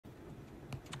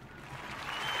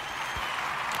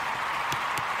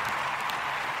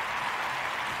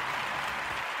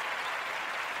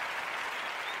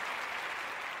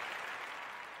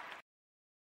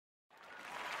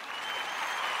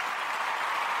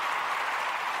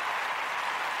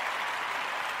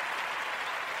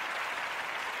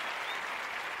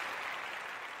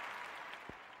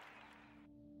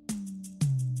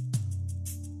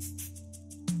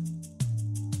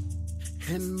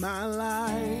In my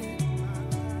life,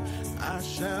 I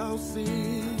shall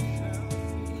see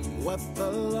what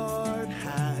the Lord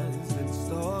has in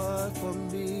store for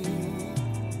me.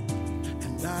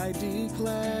 And I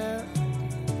declare,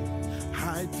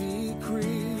 I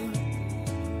decree,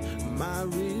 my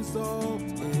result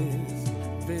is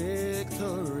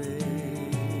victory.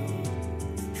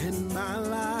 In my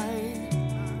life,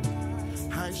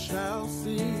 I shall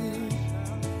see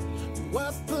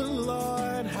what the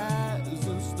Lord has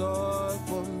in store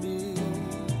for me.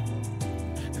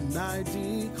 And I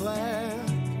declare,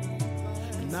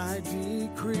 and I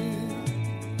decree,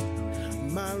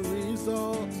 my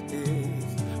result is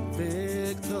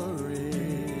victory.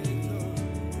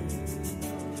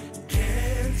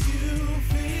 Can't you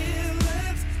feel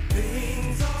it?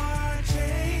 Things are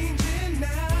changing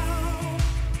now.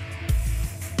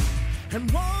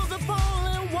 And walls are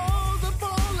falling, walls are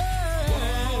falling.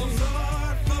 Walls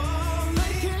are falling.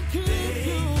 They can't keep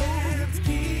you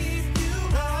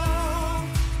out.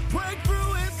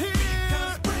 Breakthrough is here.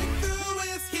 Because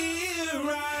breakthrough is here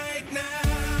right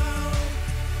now.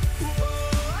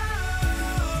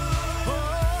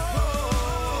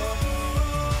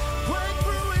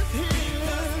 Breakthrough is here.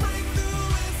 Because breakthrough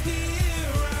is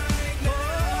here right now.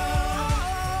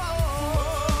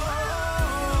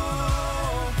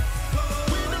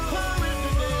 We declare it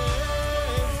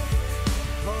today.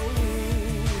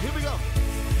 Here we go.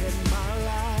 In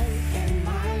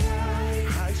my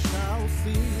life, I shall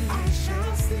see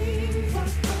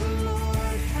what the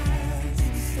Lord has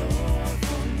in store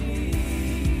for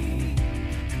me.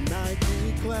 and I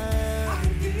declare, I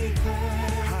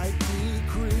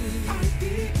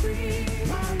decree,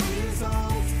 my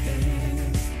result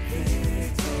is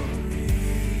victory.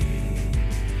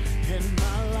 in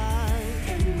my life,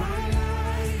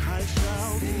 I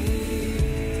shall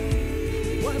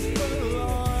see what the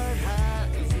Lord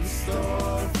has in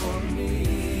store for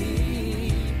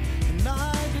me. And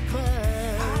I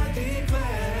declare,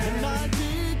 and I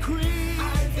decree,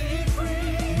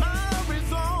 my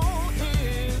result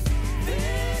is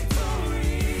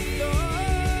Victory.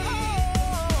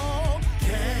 oh,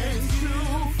 can't you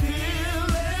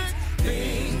feel it?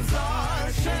 Things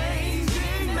are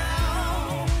changing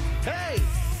now. Hey,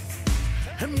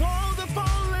 and walls are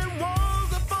falling,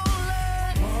 walls are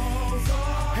falling. Walls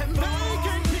are And they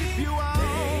can keep you out.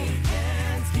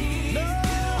 can't keep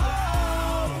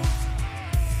No.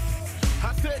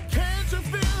 I said, can't you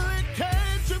feel it?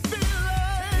 Can't you feel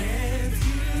it? Can't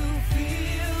you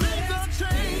feel Things are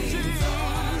changing.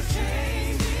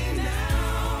 changing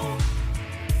now?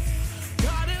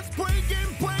 God is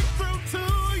bringing breakthrough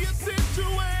to your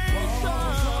situation.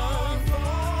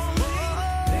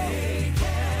 They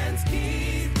can't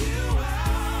keep you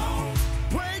out.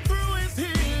 Breakthrough is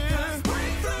here.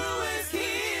 Breakthrough is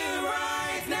here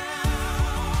right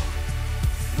now.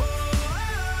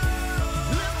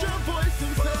 Lift your voice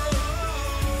and say,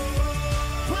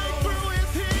 breakthrough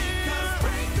is here.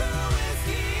 Breakthrough is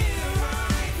here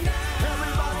right now.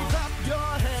 Everybody clap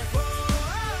your hands.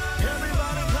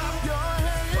 Everybody clap your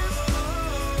hands.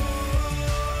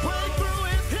 Breakthrough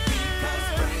is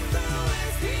here. Breakthrough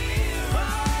is here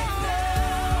right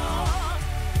now.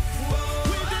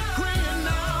 We decree it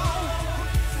now.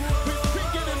 We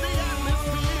speak it in the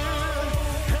atmosphere.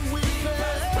 And we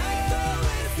say, Breakthrough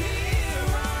is here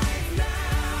right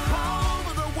now. all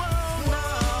over the world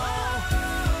now.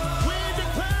 We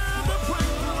declare the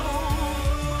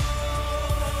breakthrough.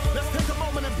 Let's take a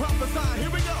moment and prophesy.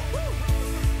 Here we go.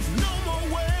 No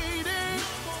more waiting.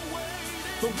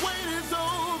 The wait is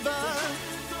over.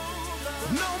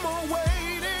 No more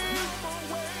waiting.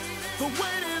 The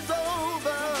wait is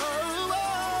over.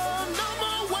 Oh, no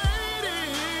more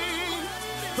waiting.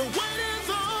 The wait is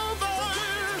over.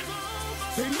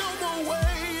 Say no more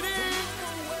waiting.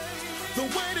 The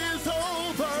wait is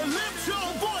over. Lift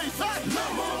your voice. Hey.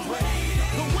 No more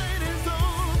waiting. The wait is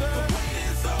over. Wait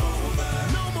is over.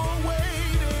 No more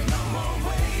waiting. No more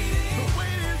waiting. The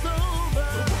wait is over.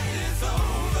 Wait is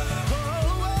over.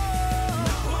 Oh, oh.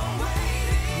 No more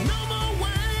waiting. No more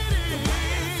waiting.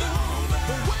 Wait is over.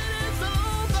 The wait is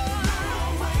over. No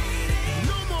more waiting.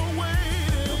 No more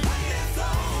waiting. Wait is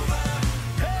over.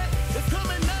 Hey, it's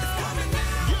coming now. Coming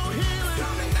now. Your healing,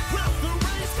 Coming now.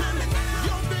 restoration, Coming now.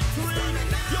 your victory, Coming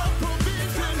now. your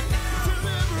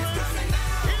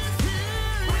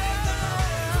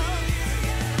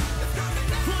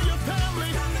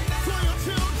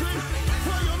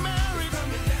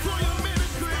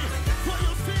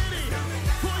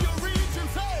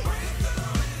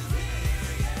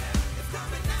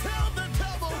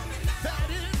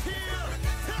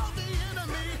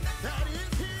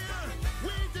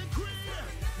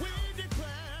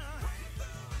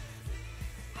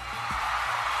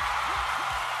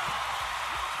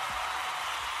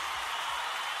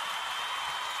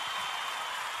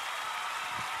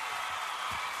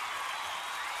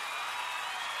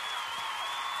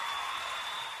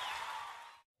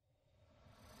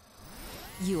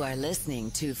You are listening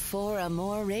to For a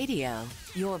More Radio,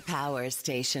 your power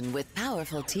station with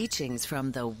powerful teachings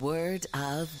from the Word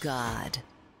of God.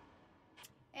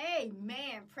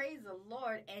 Amen. Praise the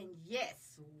Lord. And yes,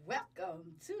 welcome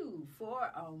to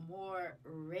For a More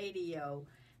Radio.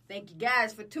 Thank you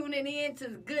guys for tuning in to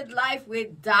The Good Life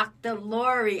with Dr.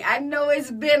 Lori. I know it's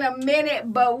been a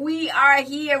minute, but we are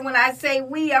here. When I say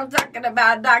we, I'm talking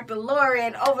about Dr. Lori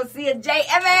and Overseer Jay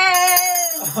Evans.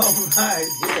 All right,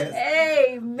 yes.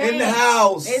 Amen. In the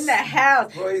house. In the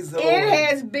house. Praise the It Lord.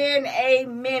 has been a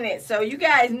minute. So you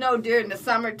guys know during the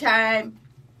summertime,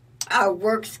 our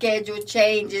work schedule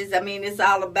changes. I mean, it's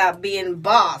all about being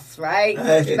boss, right?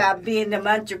 It's about being them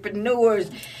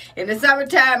entrepreneurs. In the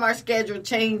summertime, our schedule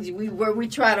changes. We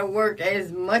try to work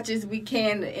as much as we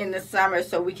can in the summer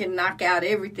so we can knock out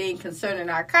everything concerning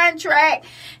our contract.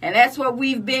 And that's what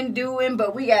we've been doing.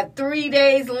 But we got 3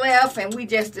 days left, and we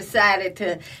just decided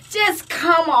to just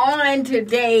come on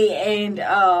today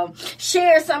and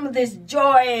share some of this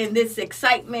joy and this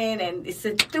excitement and this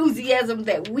enthusiasm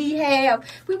that we have.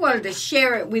 We wanted to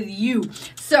share it with you.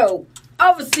 So,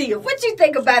 Overseer, what you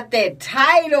think about that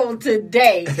title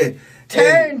today?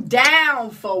 Turn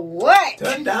down for what?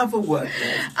 Turn down for what?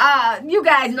 You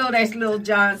guys know that's Lil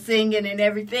Jon singing and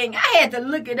everything. I had to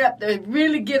look it up to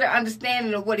really get an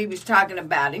understanding of what he was talking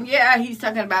about. And yeah, he's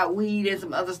talking about weed and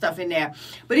some other stuff in there.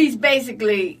 But he's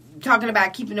basically talking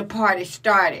about keeping the party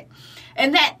started.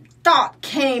 And that thought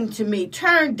came to me,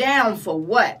 turn down for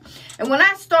what? And when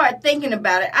I started thinking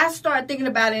about it, I started thinking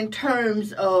about it in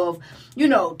terms of,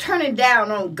 turning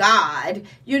down on God,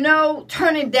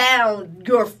 turning down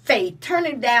your faith,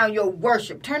 turning down your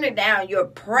worship, turning down your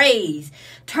praise,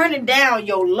 turning down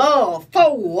your love.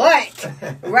 For what?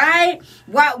 Right?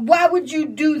 Why would you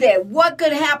do that? What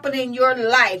could happen in your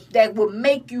life that would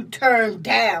make you turn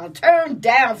down? Turn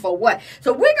down for what?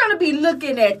 So we're going to be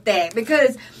looking at that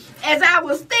because as I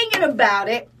was thinking about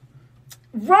it,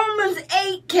 Romans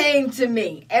 8 came to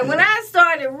me. And when I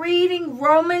started reading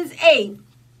Romans 8,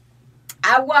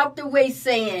 I walked away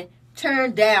saying,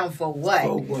 turn down for what?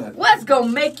 For what? What's going to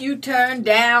make you turn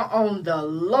down on the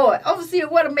Lord? Overseer,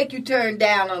 what'll make you turn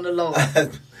down on the Lord?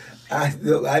 I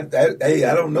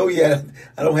don't know yet.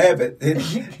 I don't have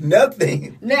it.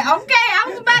 Nothing. Now, okay, I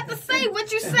was about to say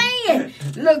what you saying.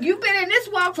 Look, you've been in this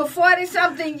walk for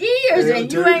 40-something years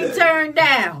and you ain't turned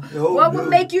down. What would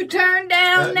make you turn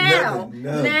down now?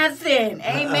 Nothing.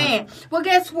 Amen. Well,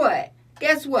 guess what?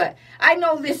 I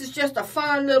know this is just a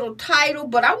fun little title,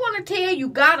 but I want to tell you,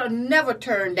 God will never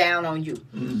turn down on you.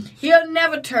 He'll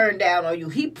never turn down on you.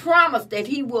 He promised that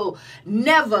he will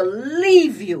never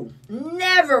leave you,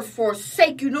 never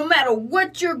forsake you, no matter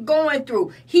what you're going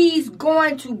through. He's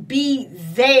going to be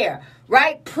there.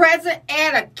 Right? Present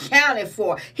and accounted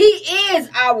for. He is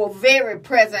our very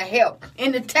present help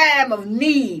in the time of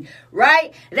need.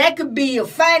 Right? That could be a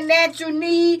financial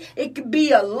need. It could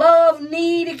be a love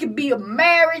need. It could be a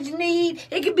marriage need.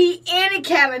 It could be any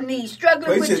kind of need.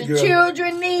 Struggling with your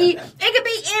children need. It could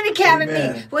be any kind of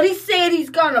need. But he said he's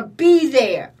going to be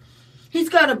there. He's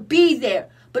going to be there.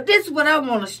 But this is what I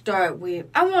want to start with.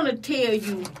 I want to tell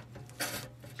you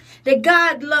that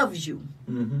God loves you.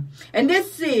 Mm-hmm. And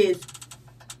this is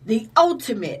the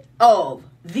ultimate of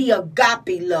the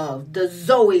agape love, the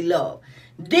Zoe love.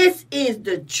 This is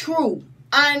the true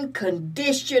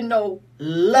unconditional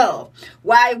love.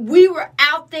 While we were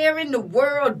out there in the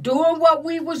world doing what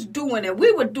we was doing, and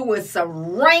we were doing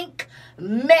some rank,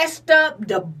 messed up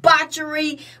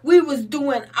debauchery. We was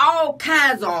doing all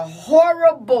kinds of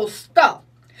horrible stuff.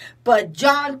 But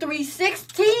John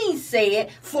 3:16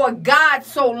 said, for God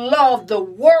so loved the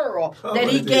world that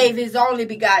he gave his only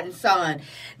begotten son,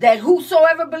 that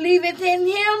whosoever believeth in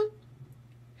him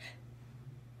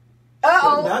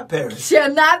shall not perish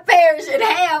and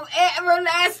have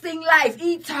everlasting life,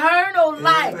 eternal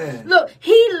life. Amen. Look,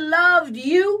 he loved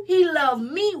you. He loved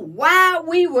me while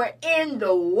we were in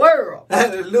the world.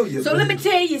 Hallelujah. So let me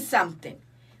tell you something.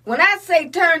 When I say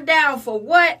turn down for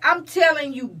what, I'm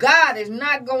telling you God is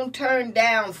not going to turn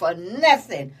down for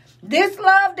nothing. This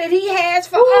love that he has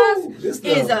for us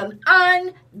is an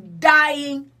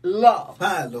undying love.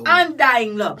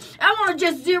 Undying love. I want to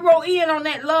just zero in on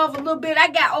that love a little bit. I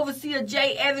got Overseer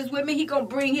Jay Evans with me. He going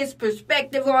to bring his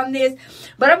perspective on this.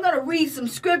 But I'm going to read some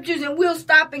scriptures and we'll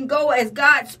stop and go as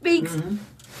God speaks. Mm-hmm.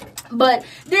 But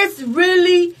this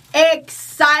really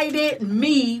excited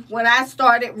me when I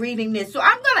started reading this. So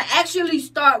I'm going to actually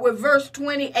start with verse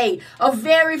 28, a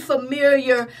very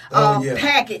familiar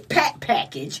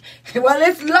package. Well,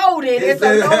 it's loaded. It's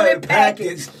a loaded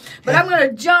package. But I'm going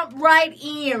to jump right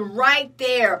in right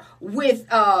there with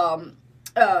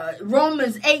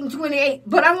Romans 8:28,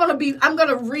 but I'm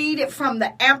gonna read it from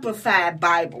the Amplified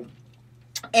Bible.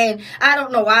 And I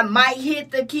don't know, I might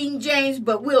hit the King James,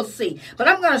 but we'll see. But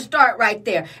I'm going to start right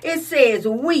there. It says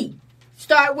we.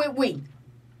 Start with we.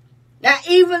 Now,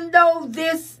 even though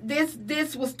this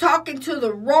was talking to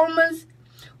the Romans,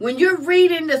 when you're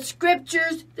reading the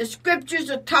scriptures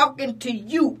are talking to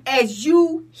you as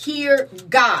you hear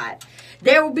God.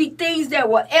 There will be things that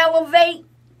will elevate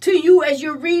to you as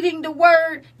you're reading the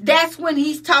word. That's when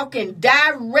he's talking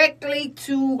directly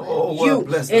to you.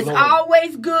 It's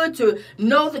always good to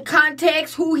know the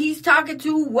context, who he's talking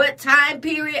to, what time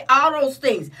period, all those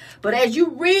things. But as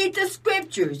you read the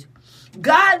scriptures,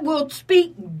 God will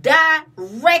speak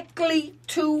directly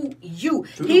to you.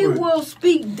 He will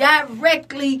speak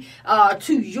directly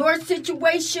to your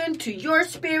situation, to your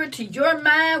spirit, to your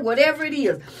mind, whatever it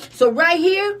is. So right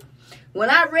here, when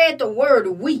I read the word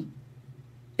we,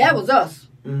 that was us.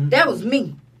 Mm-hmm. That was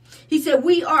me. He said,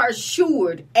 we are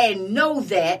assured and know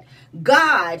that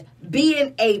God,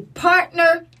 being a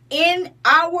partner in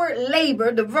our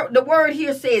labor, the word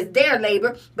here says their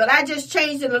labor, but I just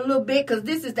changed it a little bit because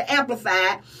this is the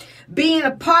Amplified. Being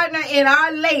a partner in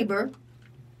our labor,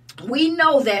 we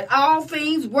know that all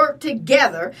things work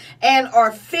together and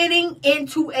are fitting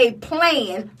into a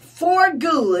plan for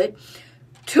good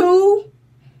to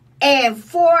and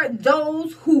for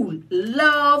those who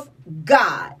love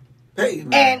God.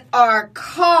 Amen. And are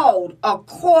called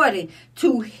according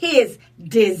to his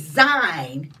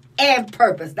design and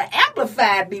purpose. The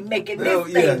Amplified be making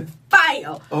this thing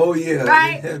fire. Oh, yeah.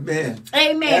 Right? Amen.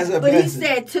 Amen. But he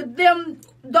said to them,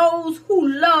 those who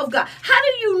love God. How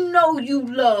do you know you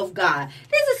love God?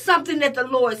 This is something that the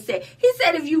Lord said. He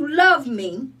said, if you love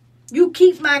me, you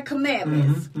keep my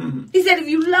commandments. Mm-hmm, mm-hmm. He said, if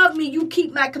you love me, you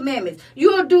keep my commandments.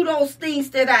 You'll do those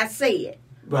things that I said.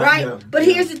 Right? Yeah, but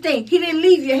here's the thing. He didn't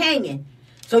leave you hanging.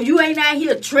 So you ain't out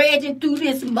here trudging through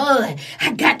this mud.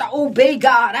 I got to obey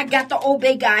God. I got to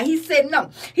obey God. He said no.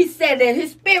 He said that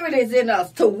his spirit is in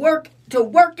us to work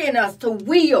in us, to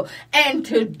will and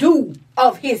to do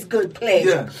of his good pleasure.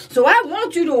 Yeah. So I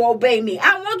want you to obey me.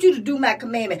 I want you to do my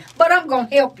commandment, but I'm going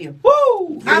to help you.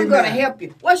 Woo! I'm going to help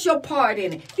you. What's your part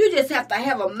in it? You just have to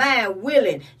have a mind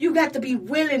willing. You got to be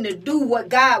willing to do what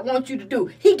God wants you to do.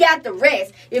 He got the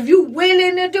rest. If you're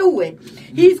willing to do it,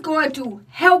 he's going to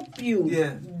help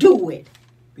you do it.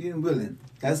 Being willing.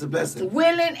 That's the blessing.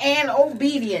 Willing and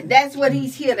obedient. That's what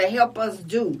he's here to help us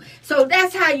do. So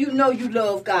that's how you know you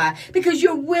love God. Because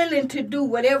you're willing to do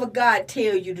whatever God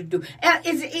tells you to do.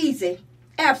 Is it easy?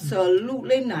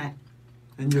 Absolutely not.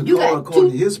 And you're going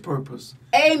according to his purpose.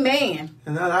 Amen.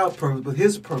 And not our purpose, but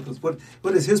his purpose.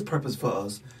 What is his purpose for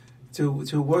us?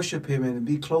 To worship him and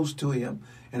be close to him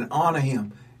and honor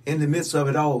him in the midst of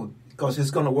it all. Because it's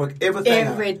going to work everything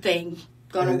out.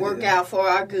 Going to work out for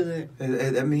our good.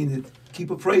 I mean,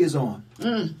 keep a praise on.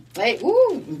 Hey,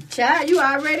 ooh, child, you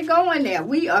already going there.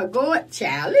 We are going,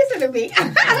 child, listen to me.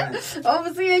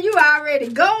 Overseer, you already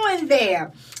going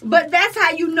there. But that's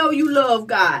how you know you love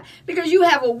God. Because you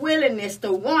have a willingness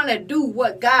to want to do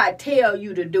what God tells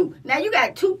you to do. Now, you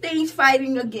got two things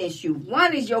fighting against you.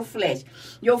 One is your flesh.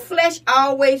 Your flesh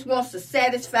always wants to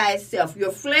satisfy itself.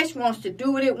 Your flesh wants to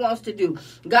do what it wants to do.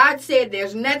 God said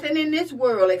there's nothing in this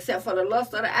world except for the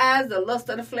lust of the eyes, the lust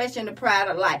of the flesh, and the pride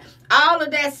of life. All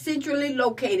of that centrally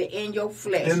located in your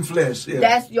flesh. In flesh, yeah.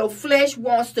 That's your flesh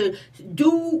wants to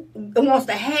do, it wants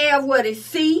to have what it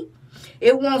see.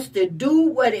 It wants to do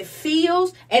what it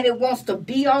feels, and it wants to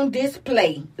be on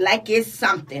display like it's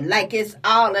something, like it's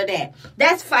all of that.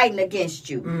 That's fighting against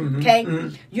you, okay?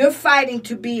 Mm-hmm. You're fighting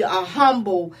to be a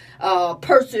humble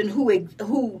person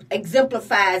who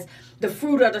exemplifies the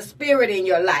fruit of the Spirit in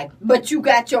your life. But you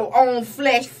got your own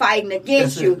flesh fighting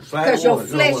against you because your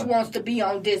flesh wants to be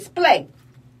on display.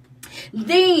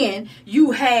 Then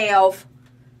you have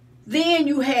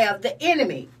the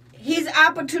enemy. He's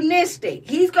opportunistic.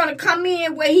 He's going to come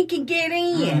in where he can get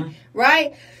in,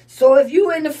 right? So if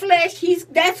you in the flesh,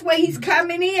 that's where he's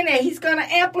coming in at. He's going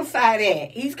to amplify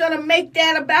that. He's going to make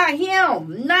that about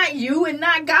him, not you and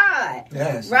not God.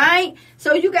 Yes. Right?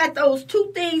 So you got those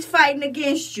two things fighting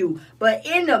against you. But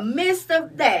in the midst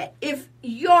of that, if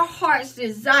your heart's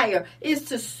desire is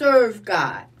to serve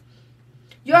God,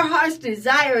 your heart's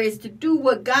desire is to do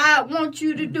what God wants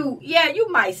you to do. Yeah, you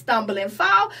might stumble and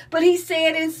fall, but he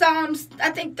said in Psalms, I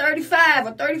think 35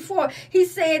 or 34, he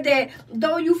said that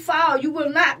though you fall, you will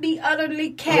not be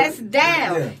utterly cast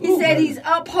down. Yeah. He said he's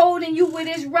upholding you with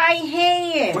his right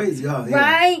hand. Praise God. Yeah.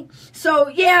 Right? So,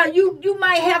 yeah, you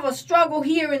might have a struggle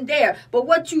here and there, but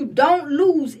what you don't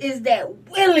lose is that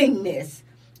willingness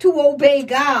to obey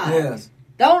God. Yes.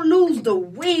 Don't lose the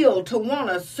will to want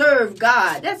to serve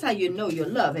God. That's how you know you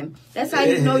love him. That's how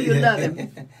you know you love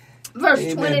him. Verse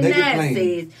Amen. 29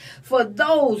 says, for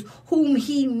those whom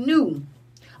he knew,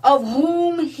 of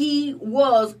whom he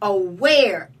was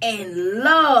aware and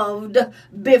loved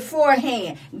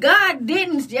beforehand. God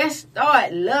didn't just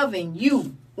start loving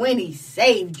you when he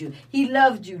saved you. He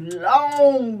loved you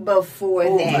long before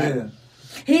that. Man.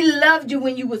 He loved you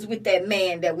when you was with that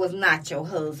man that was not your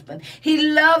husband. He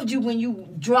loved you when you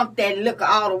drunk that liquor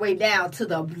all the way down to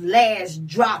the last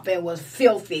drop and was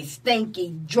filthy,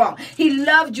 stinky drunk. He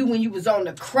loved you when you was on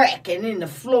the crack and in the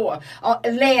floor,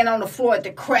 laying on the floor at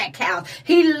the crack house.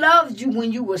 He loved you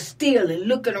when you were stealing,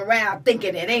 looking around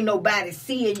thinking that ain't nobody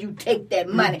seeing you take that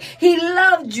money. He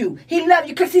loved you. He loved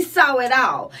you because he saw it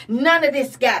all. None of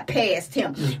this got past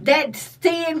him. That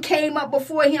sin came up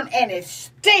before him and it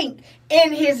stinked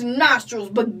in his nostrils,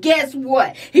 but guess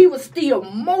what? He was still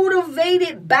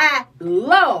motivated by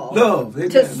love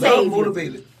to save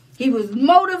you. He was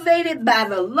motivated by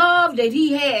the love that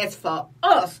he has for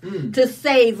us to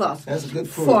save us. That's a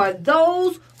good point. For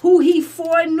those who he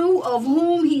foreknew, of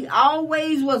whom he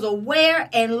always was aware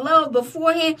and loved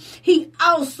beforehand, he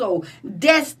also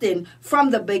destined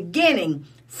from the beginning,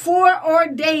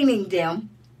 foreordaining them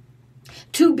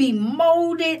to be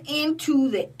molded into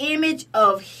the image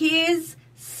of his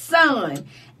Son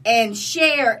and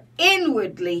share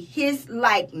inwardly his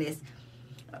likeness.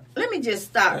 Let me just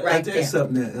stop right there.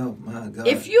 Something that, oh my God.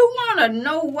 If you want to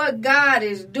know what God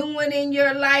is doing in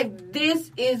your life, this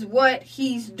is what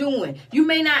he's doing. You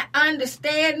may not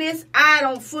understand this. I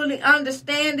don't fully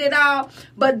understand it all,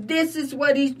 but this is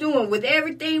what he's doing. With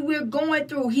everything we're going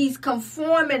through, he's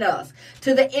conforming us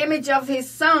to the image of his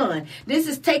Son. This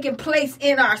is taking place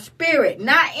in our spirit,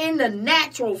 not in the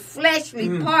natural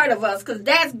fleshly part of us, because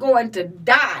that's going to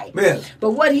die. Yes.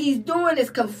 But what he's doing is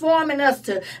conforming us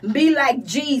to be like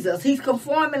Jesus. He's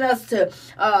conforming us to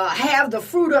have the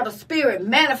fruit of the Spirit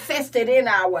manifested in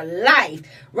our life,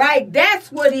 right?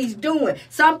 That's what he's doing.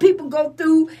 Some people go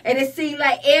through and it seems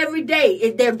like every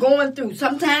day they're going through.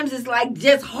 Sometimes it's like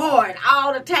just hard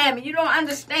all the time and you don't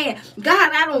understand.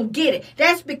 God, I don't get it.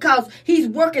 That's because he's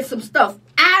working some stuff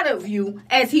out of you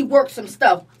as he works some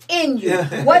stuff in you.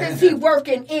 What is he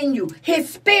working in you?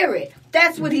 His Spirit.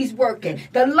 That's what he's working.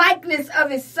 The likeness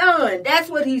of his Son. That's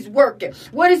what he's working.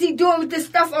 What is he doing with this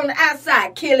stuff on the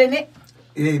outside? Killing it.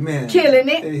 Amen. Killing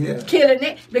it. Yeah. Killing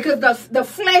it. Because the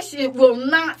flesh will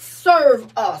not serve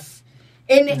us.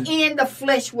 In the end, the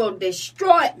flesh will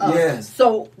destroy us. Yes.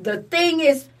 So the thing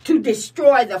is to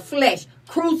destroy the flesh.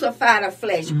 Crucify the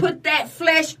flesh. Put that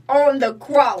flesh on the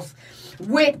cross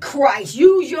with Christ.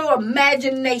 Use your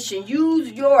imagination.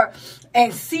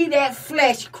 And see that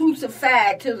flesh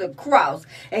crucified to the cross.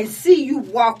 And see you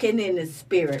walking in the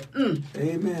Spirit.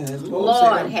 Amen.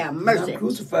 Lord have mercy. I'm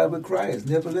crucified with Christ.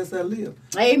 Nevertheless I live.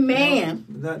 Amen.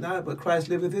 Not but Christ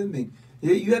liveth in me.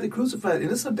 You have to crucify it.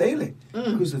 And it's a daily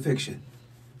crucifixion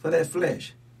for that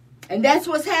flesh. And that's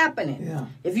what's happening. Yeah.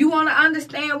 If you want to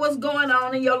understand what's going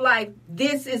on in your life,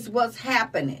 this is what's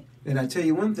happening. And I tell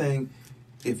you one thing.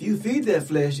 If you feed that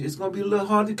flesh, it's going to be a little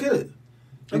hard to kill it.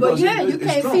 But yeah, you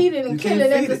can't feed it and kill it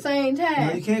at the same time.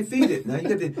 No, you can't feed it. Now you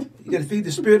got to feed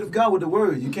the Spirit of God with the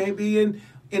Word. You can't be in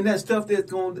that stuff that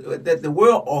the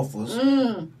world offers.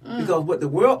 Because what the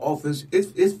world offers,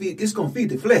 it's going to feed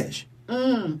the flesh.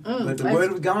 But the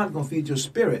Word of God is going to feed your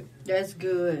spirit. That's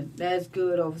good. That's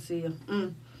good, Overseer.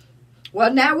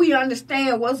 Well, now we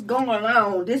understand what's going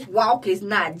on. This walk is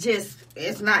not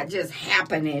just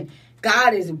happening.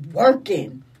 God is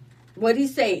working. What he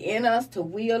say? In us to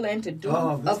will and to do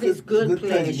of his good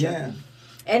pleasure. Yeah.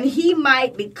 And he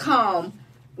might become,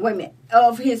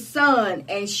 of his Son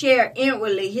and share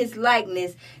inwardly his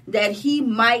likeness, that he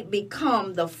might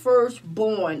become the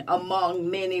firstborn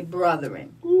among many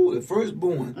brethren. Ooh, the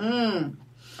firstborn.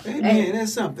 Amen.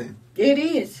 That's something. It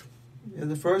is. Yeah,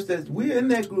 the first, we're in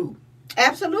that group.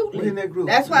 Absolutely. We're in that group.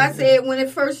 That's why I said when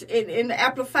it first, in the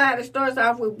Amplified, it starts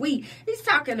off with we. He's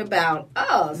talking about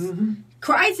us.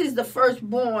 Christ is the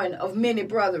firstborn of many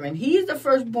brethren. He's the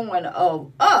firstborn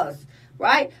of us,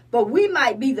 right? But we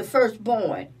might be the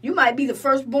firstborn. You might be the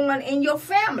firstborn in your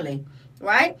family,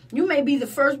 right? You may be the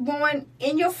firstborn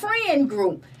in your friend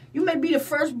group. You may be the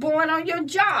firstborn on your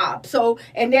job. So,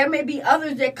 and there may be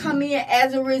others that come in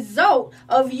as a result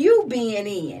of you being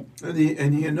in.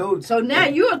 And you know. So now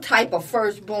you're a type of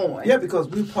firstborn. Yeah, because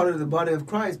we're part of the body of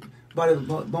Christ, body of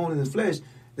the bone in the flesh.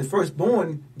 The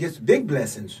firstborn gets big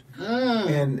blessings,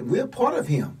 and we're part of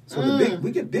him. So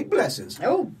we get big blessings.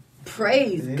 Oh,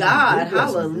 praise God!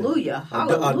 Hallelujah!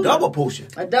 Hallelujah! A double portion.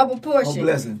 A double portion. A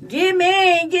blessing.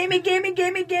 Gimme.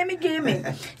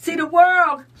 See, the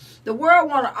world The world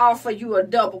want to offer you a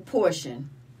double portion,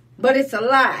 but it's a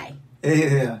lie.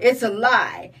 Yeah. It's a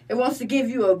lie. It wants to give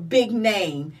you a big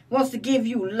name, wants to give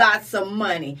you lots of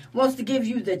money, wants to give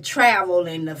you the travel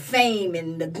and the fame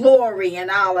and the glory and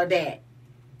all of that.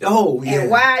 Oh, yeah.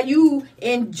 And while you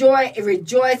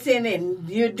rejoicing and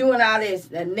you're doing all this,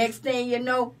 the next thing you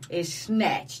know, it's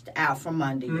snatched out from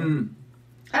under you.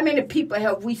 How many people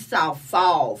have we saw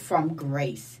fall from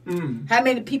grace? How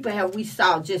many people have we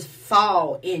saw just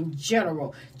fall in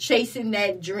general, chasing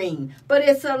that dream? But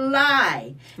it's a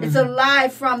lie. It's a lie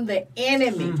from the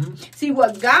enemy. See,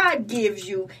 what God gives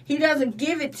you, he doesn't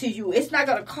give it to you. It's not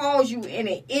going to cause you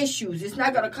any issues. It's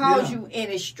not going to cause you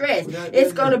any stress.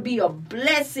 It's going to be a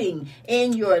blessing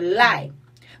in your life.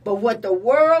 But what the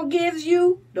world gives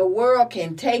you, the world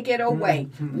can take it away.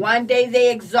 One day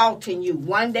they exalting you.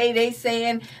 One day they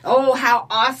saying, oh, how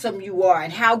awesome you are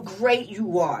and how great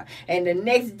you are. And the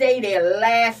next day they're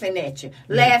laughing at you.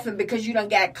 Laughing because you done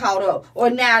got caught up.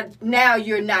 Or now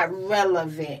you're not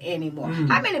relevant anymore.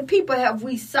 How many people have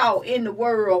we saw in the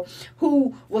world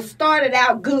who was started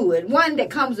out good? One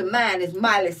that comes to mind is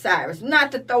Miley Cyrus.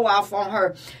 Not to throw off on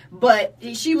her, but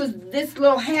she was this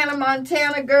little Hannah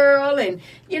Montana girl, and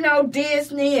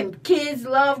Disney and kids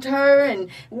loved her, and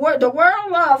the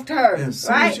world loved her,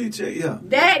 right?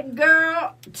 That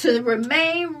girl, to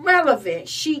remain relevant,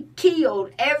 she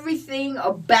killed everything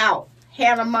about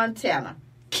Hannah Montana.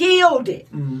 Killed it.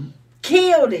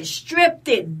 Killed it. Stripped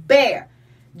it bare.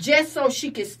 Just so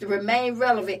she could remain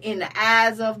relevant in the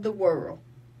eyes of the world.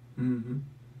 And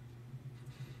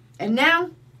now,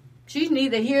 she's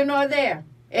neither here nor there.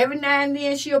 Every now and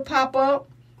then she'll pop up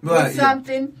with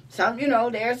something.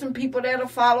 There are some people that'll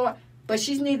follow her, but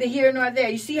she's neither here nor there.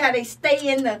 You see how they stay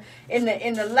in the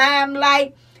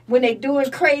limelight when they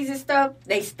doing crazy stuff?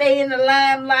 They stay in the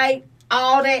limelight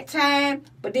all that time,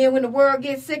 but then when the world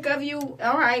gets sick of you,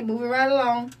 all right, moving right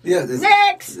along. Yeah.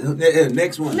 Next one.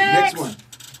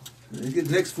 Let's get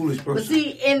the next foolish person. But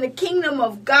see, in the kingdom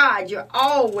of God, you're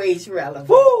always relevant.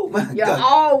 Woo, my you're God.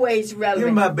 always relevant.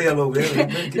 Give me my bell over there.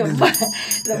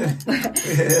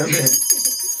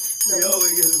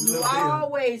 You're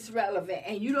always relevant,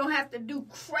 and you don't have to do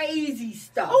crazy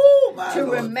stuff to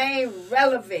remain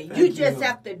relevant. You just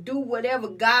have to do whatever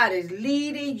God is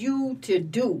leading you to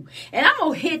do. And I'm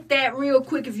going to hit that real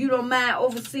quick, if you don't mind,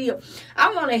 Overseer.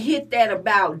 I want to hit that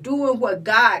about doing what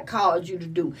God called you to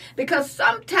do. Because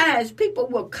sometimes people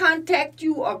will contact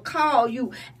you or call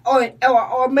you,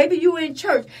 or maybe you in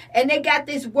church, and they got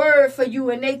this word for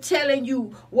you, and they telling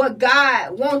you what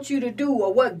God wants you to do,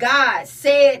 or what God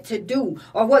said to do,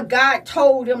 or what God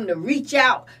told them to reach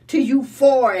out to you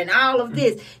for, and all of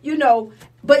this,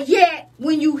 But yet,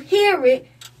 when you hear it,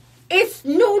 it's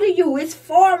new to you. It's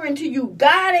foreign to you.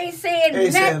 God ain't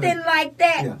saying nothing like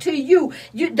that to you.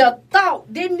 The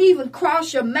thought didn't even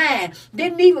cross your mind.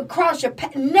 Didn't even cross your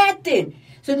nothing.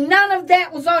 So none of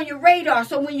that was on your radar.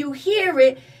 So when you hear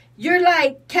it, you're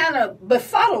like kind of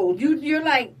befuddled. You're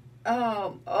like,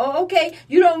 okay.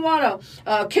 You don't want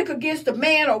to kick against a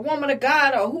man or woman of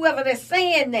God or whoever that's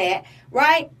saying that,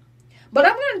 right? But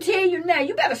I'm going to tell you now,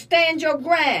 you better stand your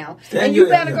ground. You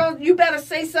better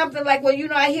say something like, well,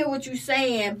 I hear what you're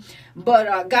saying,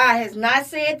 but God has not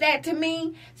said that to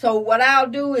me. So what I'll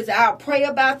do is I'll pray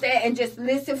about that and just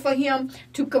listen for him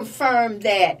to confirm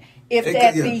that. If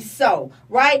that be so,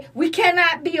 right? We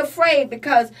cannot be afraid,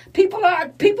 because people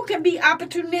can be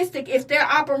opportunistic if they're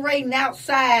operating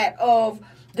outside of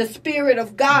the Spirit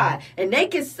of God. And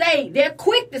they're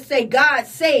quick to say, God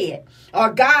said,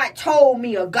 or God told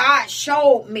me, or God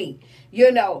showed me.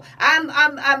 I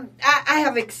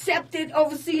have accepted,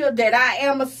 Overseer, that I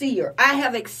am a seer. I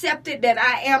have accepted that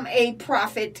I am a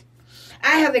prophet.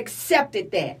 I have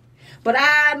accepted that. But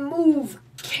I move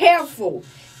careful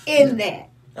in that.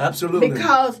 Absolutely.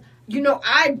 Because,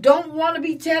 I don't want to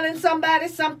be telling somebody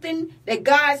something that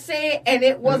God said and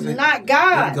it was not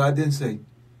God. God didn't say.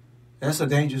 That's a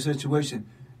dangerous situation.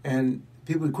 And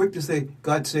people are quick to say,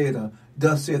 God said,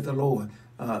 thus saith the Lord.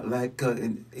 Like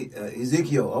in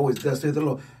Ezekiel, always thus saith the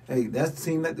Lord. Hey, that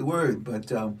seemed like the word.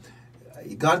 But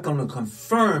God's going to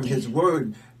confirm his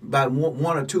word by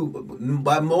one or two,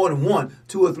 by more than one,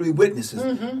 2 or 3 witnesses.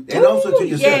 And also to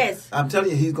yourself. Yes. I'm telling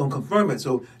you, he's going to confirm it.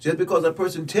 So just because a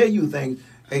person tell you things,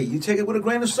 hey, you take it with a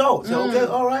grain of salt. Say, okay,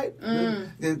 all right.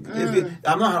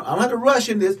 I'm not to rush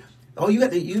in this. Oh, you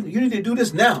need to do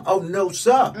this now. Oh, no,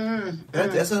 sir.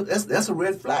 That's a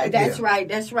red flag. That's right.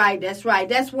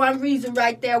 That's one reason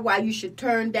right there why you should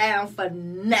turn down for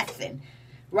nothing.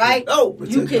 right? Oh,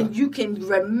 you can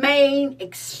remain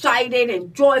excited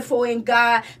and joyful in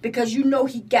God because you know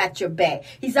He got your back.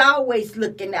 He's always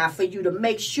looking out for you to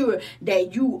make sure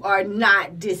that you are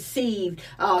not deceived.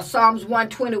 Psalms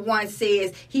 121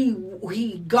 says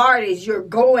He guards your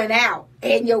going out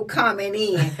and your coming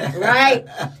in, right?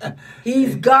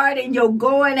 He's guarding your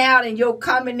going out and your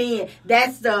coming in.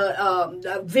 That's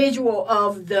the visual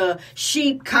of the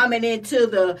sheep coming into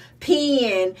the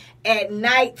pen at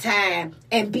nighttime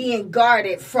and being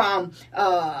guarded from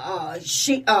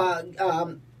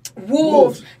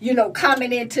wolves,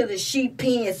 coming into the sheep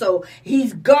pen. So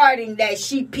He's guarding that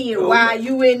sheep pen while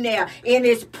you in there in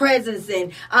His presence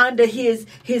and under his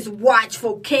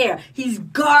watchful care. He's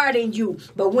guarding you.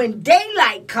 But when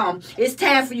daylight comes, it's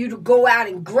time for you to go out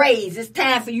and graze. It's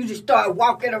time for you to start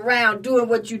walking around doing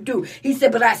what you do. He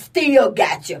said, but I still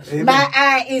got you. Amen. My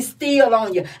eye is still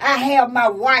on you. I have my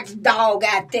watchdog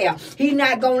out there. He's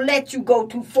not going to let you go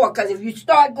too far, because if you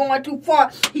start going too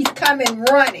far, He's coming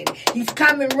running. He's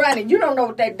coming running. You don't know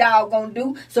what that dog gonna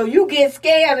do, so you get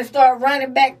scared and start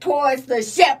running back towards the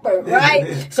shepherd, right?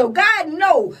 Amen. So God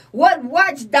knows what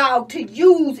watchdog to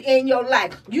use in your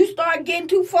life. You start getting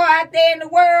too far out there in the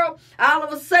world, all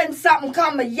of a sudden something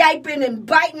come yiping and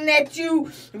biting at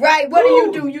you, right?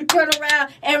 What do? You turn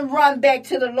around and run back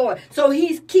to the Lord. So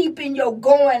He's keeping your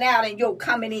going out and your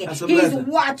coming in. He's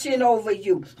watching over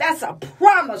you. That's a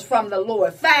promise from the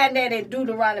Lord. Find that in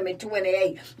Deuteronomy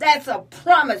 28. That's a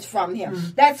promise from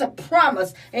Him. That's a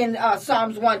promise in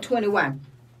Psalms 121.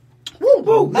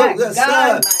 Woo, my God, my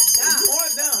God.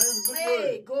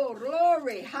 Hey,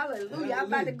 glory, hallelujah. I'm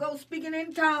about to go speaking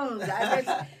in tongues.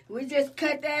 We just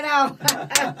cut that out.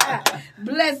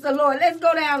 Bless the Lord. Let's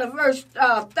go down to verse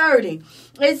 30.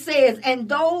 It says, and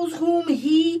those whom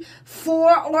He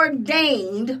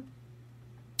foreordained,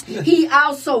 He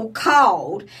also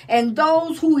called, and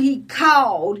those who He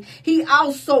called, He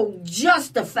also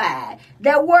justified.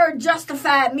 That word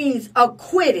justified means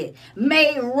acquitted,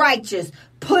 made righteous,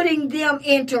 putting them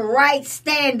into right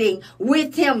standing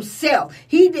with Himself.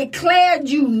 He declared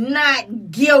you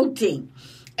not guilty.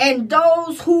 And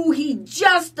those who He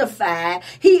justified,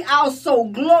 He also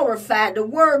glorified. The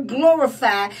word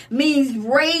glorify means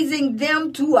raising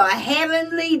them to a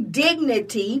heavenly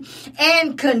dignity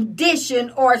and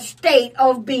condition or state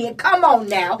of being. Come on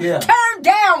now. Yeah. Turn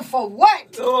down for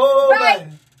what? Right?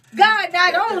 Man. God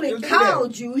not only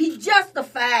called you, He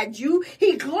justified you,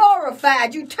 He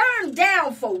glorified you. Turn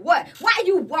down for what? Why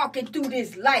you walking through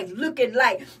this life looking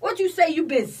like, what you say, you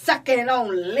been sucking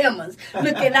on lemons,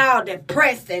 looking all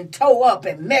depressed and toe up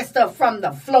and messed up from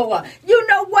the floor. You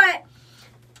know what?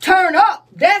 Turn up.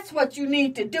 That's what you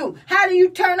need to do. How do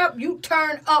you turn up? You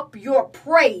turn up your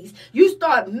praise. You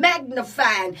start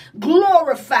magnifying,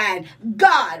 glorifying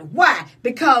God. Why?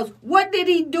 Because what did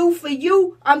He do for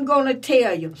you? I'm going to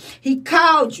tell you. He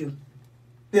called you.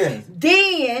 Yes.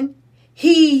 Then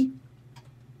He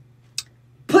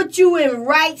put you in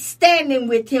right standing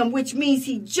with Him, which means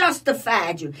He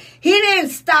justified you. He didn't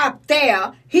stop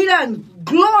there. He done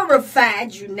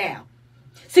glorified you now.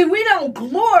 See, we don't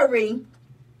glory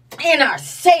in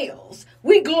ourselves.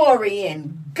 We glory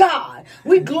in God.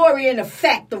 We glory in the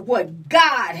fact of what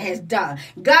God has done.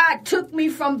 God took me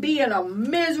from being a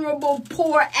miserable,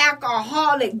 poor,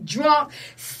 alcoholic, drunk,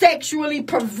 sexually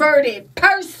perverted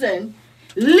person,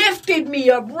 lifted me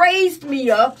up, raised me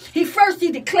up. He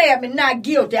declared me not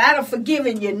guilty. I done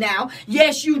forgiven you now.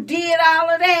 Yes, you did all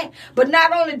of that, but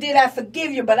not only did I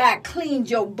forgive you, but I cleaned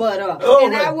your butt up,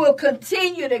 and I will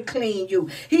continue to clean you.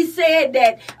 He said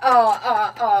that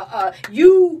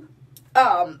you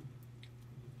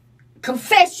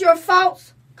confess your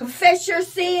faults, confess your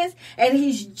sins, and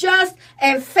He's just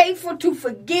and faithful to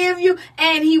forgive you,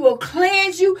 and He will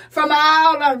cleanse you from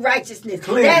all unrighteousness.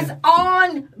 That's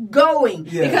ongoing,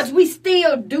 because we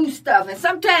still do stuff, and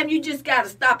sometimes you just got to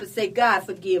stop and say, God,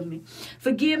 forgive me.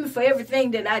 Forgive me for everything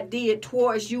that I did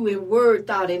towards you in word,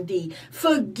 thought, and deed.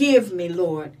 Forgive me,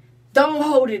 Lord. Don't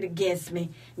hold it against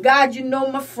me. God, you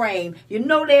know my frame. You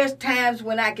know there's times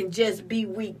when I can just be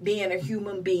weak being a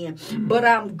human being. But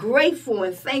I'm grateful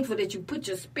and thankful that you put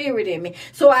your spirit in me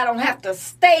so I don't have to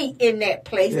stay in that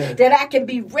place, that I can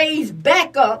be raised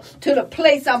back up to the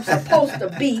place I'm supposed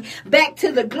to be, back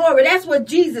to the glory. That's what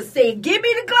Jesus said. Give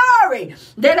me the glory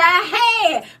that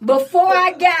I had before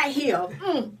I got here.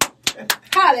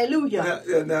 Hallelujah.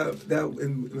 Now,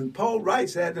 when Paul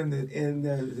writes that in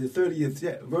the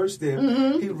 30th verse there,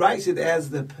 he writes it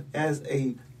as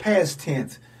a past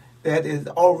tense. that is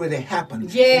already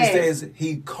happened. Yes. He says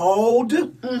he called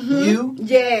you.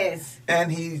 Yes.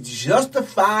 And he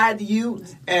justified you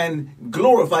and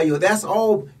glorified you. That's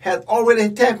all has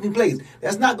already taken place.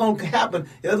 That's not going to happen.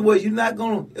 In other words, you're not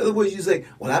going to. In other words, you say,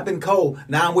 "Well, I've been called.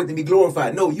 Now I'm waiting to be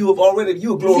glorified." No, you are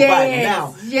glorified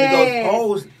now. Because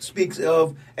Paul speaks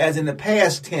of as in the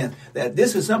past tense that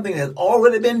this is something that's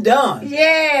already been done.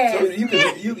 Yes. So you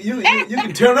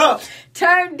can turn up.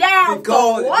 Turn down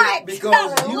Because, for what?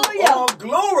 because you Hallelujah. are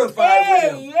glorified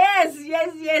with him. Yes.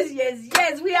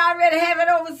 We already have it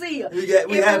overseas. It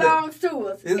belongs to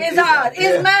us. It's ours.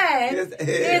 It's mine.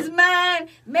 It's mine.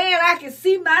 Man, I can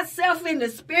see myself in the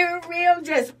spirit realm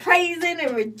just praising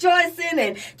and rejoicing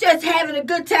and just having a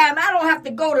good time. I don't have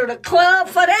to go to the club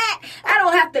for that. I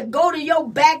don't have to go to your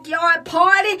backyard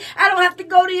party. I don't have to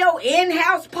go to your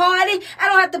in-house party. I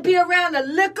don't have to be around the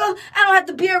liquor. I don't have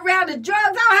to be around the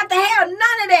drugs. I don't have to have none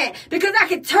of that because I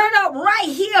can turn up right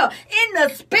here in the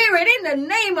spirit in the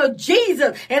name of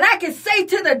Jesus. And I can say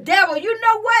to the devil, you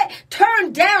know what?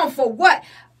 Turn down for what?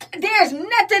 There's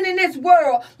nothing in this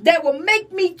world that will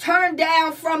make me turn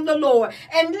down from the Lord.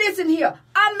 And listen here,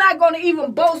 I'm not going to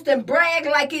even boast and brag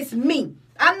like it's me.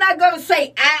 I'm not going to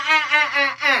say,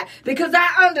 because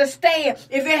I understand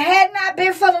if it had not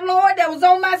been for the Lord that was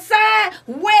on my side,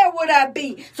 where would I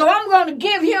be? So I'm going to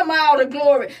give him all the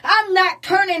glory. I'm not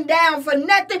turning down for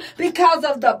nothing because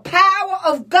of the power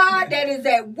of God that is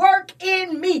at work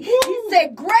in me. He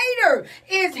said, greater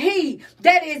is he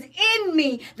that is in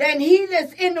me than he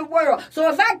that's in the world.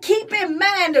 So if I keep in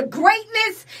mind the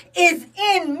greatness is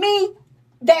in me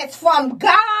that's from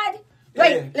God.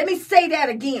 Wait, let me say that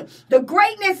again. The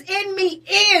greatness in me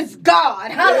is God.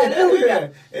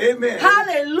 Hallelujah. Amen.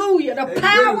 Hallelujah. The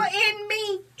power in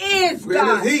me is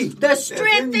God. The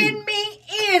strength in me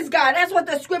is God. That's what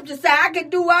the scripture says. I can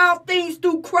do all things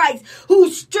through Christ who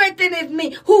strengtheneth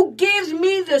me, who gives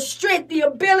me the strength, the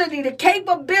ability, the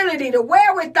capability, the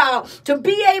wherewithal to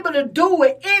be able to do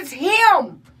it. It's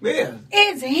him. Yeah.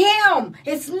 It's him.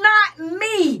 It's not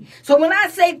me. So when I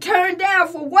say turn down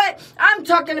for what, I'm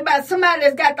talking about somebody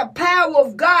that's got the power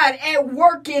of God at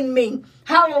work in me.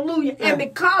 Hallelujah. Yeah. And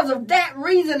because of that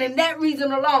reason and that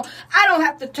reason alone, I don't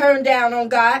have to turn down on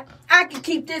God. I can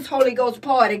keep this Holy Ghost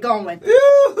party going.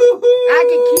 I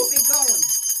can keep it going.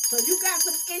 So you got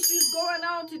some issues going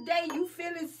on today. You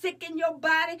feeling sick in your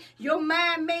body. Your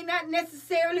mind may not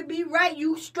necessarily be right.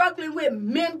 You struggling with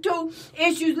mental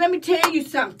issues. Let me tell you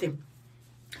something.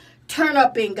 Turn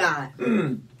up in God.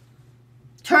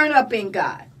 Turn up in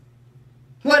God.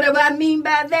 What do I mean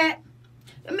by that?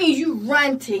 It means you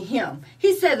run to him.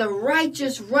 He said the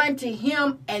righteous run to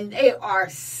him and they are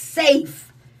safe.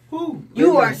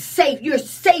 You are safe. You're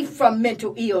safe from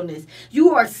mental illness.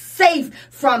 You are safe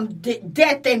from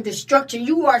death and destruction.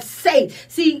 You are safe.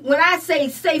 See, when I say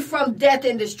safe from death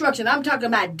and destruction, I'm talking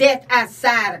about death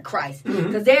outside of Christ.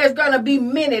 Because there's going to be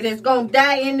many that's going to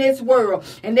die in this world.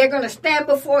 And they're going to stand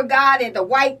before God at the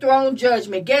white throne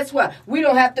judgment. Guess what? We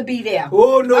don't have to be there.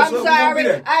 Oh, no, I'm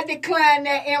sorry. I decline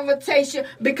that invitation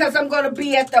because I'm going to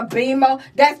be at the Bema.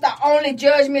 That's the only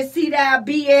judgment seat I'll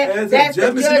be at. That's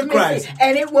the judgment seat.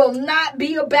 And it will not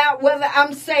be about whether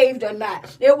I'm saved or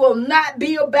not. It will not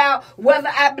be about whether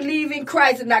I believe in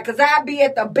Christ or not, because I'll be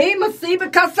at the Bema seat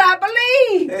because I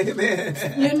believe.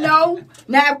 Amen. You know?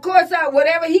 Now, of course,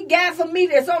 whatever he got for me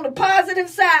that's on the positive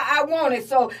side, I want it.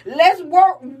 So let's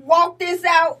walk this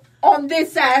out on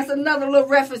this side. That's another little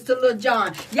reference to Little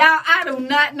John. Y'all, I do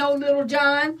not know Little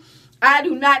John. I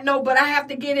do not know, but I have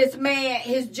to get this man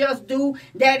his just due.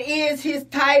 That is his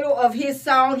title of his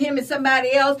song, him and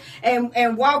somebody else,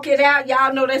 and walk it out.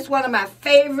 Y'all know that's one of my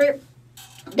favorite,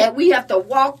 that we have to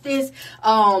walk this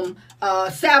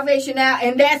salvation out,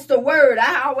 and that's the word.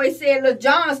 I always said, look,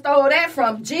 John stole that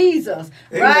from Jesus,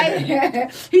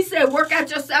 right? He said, work out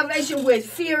your salvation with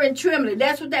fear and trembling.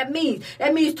 That's what that means.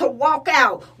 That means to walk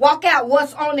out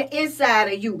what's on the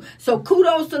inside of you. So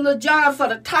kudos to Lil John for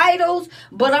the titles,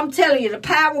 but I'm telling you, the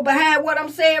power behind what I'm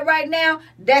saying right now,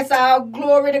 that's all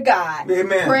glory to God.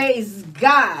 Amen. Praise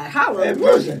God.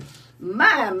 Hallelujah.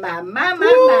 My.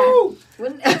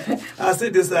 I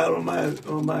sent this out on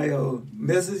my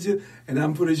messenger, and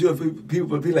I'm pretty sure people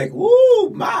will be like,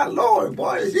 "Woo, my Lord,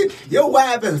 boy, your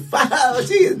wife is fire.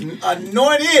 She is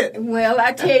anointed." Well,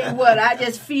 I tell you what, I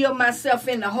just feel myself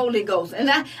in the Holy Ghost,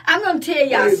 and I'm going to tell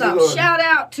y'all Praise something. Shout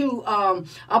out to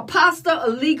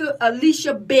Apostle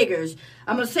Alicia Biggers.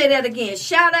 I'm going to say that again.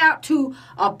 Shout out to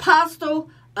Apostle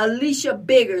Alicia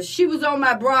Biggers. She was on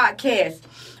my broadcast.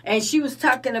 And she was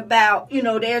talking about,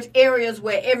 there's areas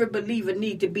where every believer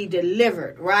need to be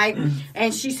delivered, right?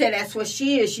 And she said that's what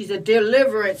she is. She's a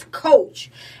deliverance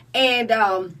coach. And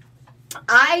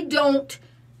I don't,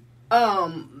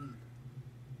 I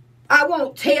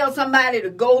won't tell somebody to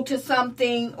go to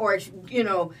something or,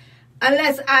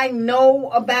 unless I know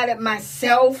about it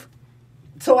myself.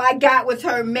 So I got with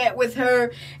her, met with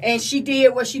her, and she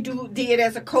did what she did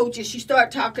as a coach, and she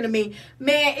started talking to me.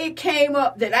 Man, it came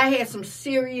up that I had some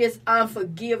serious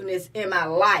unforgiveness in my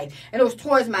life. And it was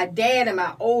towards my dad and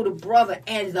my older brother,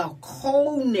 and the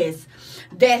coldness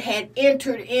that had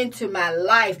entered into my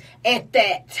life at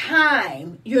that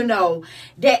time,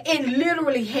 that it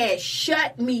literally had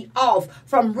shut me off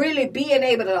from really being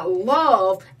able to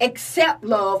love, accept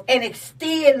love, and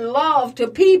extend love to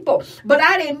people. But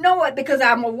I didn't know it because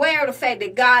I'm aware of the fact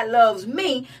that God loves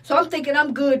me, so I'm thinking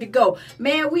I'm good to go.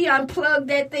 Man, we unplugged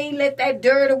that thing, let that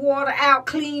dirty water out,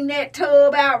 clean that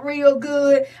tub out real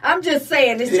good. I'm just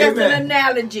saying, it's just an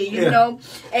analogy, you know,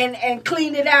 and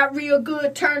clean it out real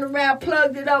good, turn around,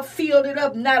 plugged it up, filled it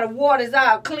up. Now the water's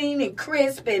out clean and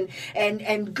crisp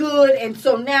and good, and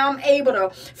so now I'm able to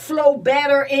flow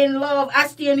better in love. I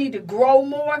still need to grow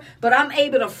more, but I'm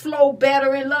able to flow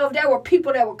better in love. There were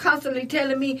people that were constantly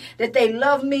telling me that they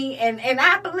love me, and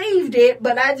I believed it,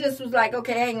 but I just was like,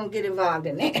 okay, I ain't gonna get involved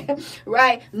in that.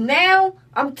 Right now,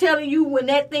 I'm telling you, when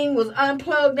that thing was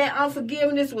unplugged, that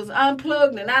unforgiveness was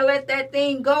unplugged, and I let that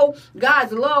thing go,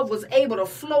 God's love was able to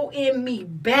flow in me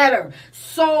better,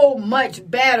 so much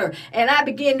better. And I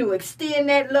began to extend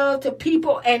that love to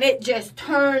people, and it just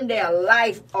turned their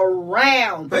life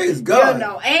around. Praise God.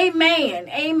 Amen.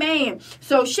 Amen.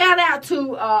 So shout out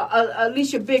to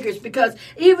Alicia Biggers, because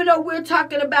even though we're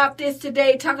talking about this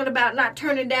today, talking about not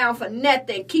turning down for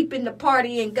nothing, keeping the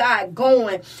party and God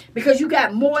going, because you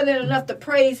got more than enough to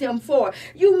praise him for.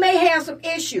 You may have some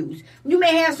issues. You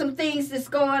may have some things that's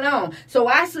going on. So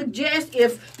I suggest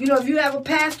if you have a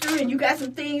pastor and you got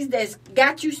some things that's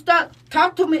got you stuck,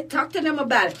 talk to them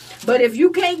about it. But if you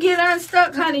can't get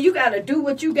unstuck, honey, you got to do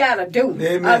what you got to do.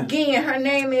 Amen. Again, her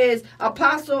name is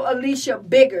Apostle Alicia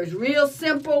Biggers. Real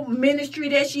simple ministry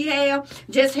that she have,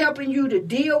 just helping you to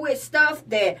deal with stuff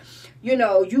that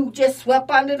you just swept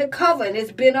under the cover, and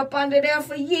it's been up under there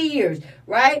for years,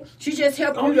 right? She just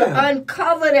helping you to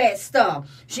uncover that stuff.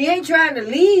 She ain't trying to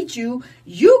lead you.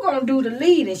 You going to do the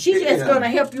leading. She's just going to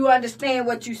help you understand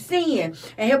what you're seeing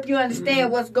and help you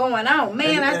understand what's going on.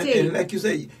 Man, I tell you. And like you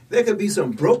say, there could be some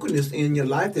brokenness in your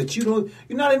life that you're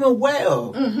not even aware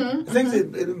of. Things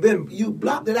that you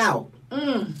blocked it out.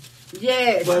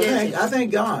 Yes. But I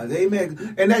thank God.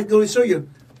 Amen. And that goes to show you,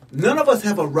 none of us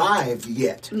have arrived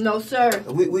yet. No, sir.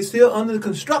 We're still under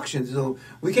construction, so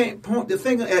we can't point the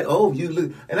finger at, you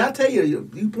look. And I tell you,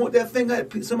 you point that finger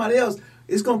at somebody else,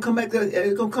 it's gonna come back.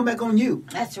 It's gonna come back on you.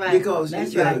 That's right. Because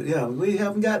we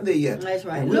haven't gotten there yet. That's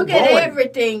right. Look at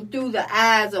everything through the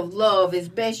eyes of love as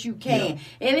best you can. Yeah.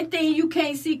 Anything you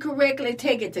can't see correctly,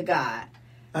 take it to God.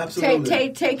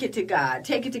 Absolutely. Take it to God.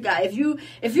 Take it to God.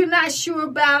 If you're not sure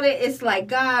about it, it's like,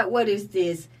 God, what is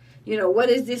this? What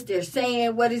is this they're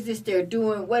saying? What is this they're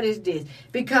doing? What is this?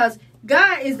 Because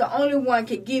God is the only one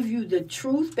can give you the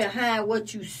truth behind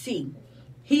what you see.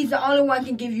 He's the only one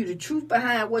can give you the truth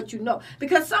behind what you know.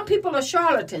 Because some people are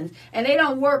charlatans, and they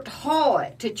don't work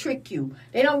hard to trick you.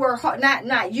 They don't work hard,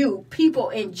 not you, people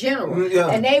in general. Yeah.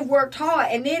 And they've worked hard,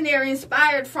 and then they're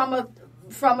inspired from a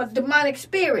demonic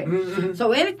spirit. Mm-hmm.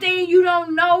 So anything you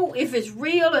don't know, if it's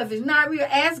real, if it's not real,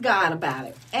 ask God about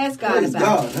it. Ask God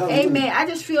about it. Amen. I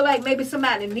just feel like maybe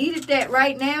somebody needed that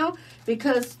right now,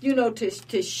 because,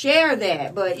 to share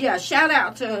that. But yeah, shout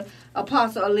out to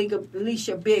Apostle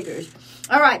Alicia Biggers.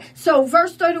 All right. So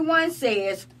verse 31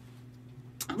 says,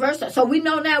 so we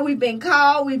know now we've been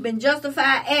called, we've been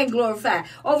justified and glorified.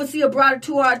 Overseer brought it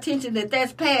to our attention that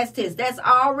that's past tense. That's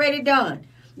already done.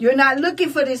 You're not looking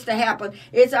for this to happen.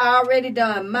 It's already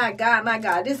done. My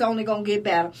God, this is only going to get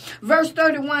better. Verse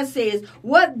 31 says,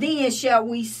 what then shall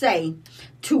we say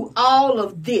to all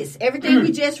of this? Everything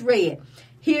we just read.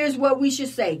 Here's what we should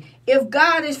say. If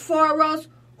God is for us,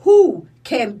 who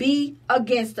can be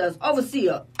against us?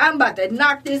 Overseer, I'm about to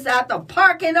knock this out the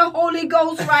park in the Holy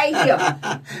Ghost right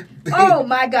here. Oh,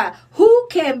 my God. Who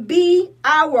can be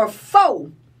our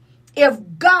foe if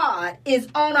God is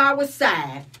on our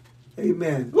side?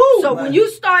 Amen. So when you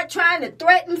start trying to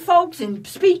threaten folks and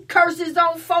speak curses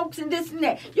on folks and this and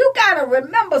that, you got to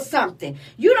remember something.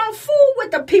 You don't fool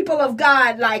with the people of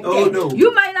God like that. No.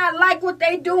 You may not like what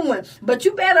they doing, but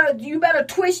you better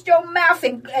twist your mouth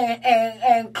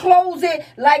and close it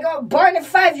like Barney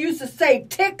Fife used to say,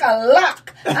 tick a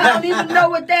lock. I don't even know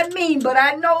what that means, but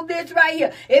I know this right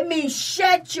here. It means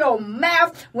shut your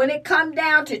mouth when it comes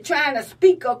down to trying to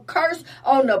speak a curse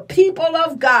on the people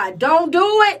of God. Don't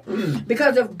do it.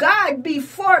 Because if God be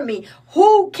for me,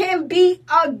 who can be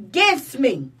against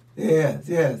me? Yes,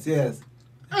 yes, yes.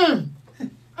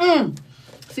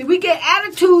 See, we get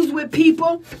attitudes with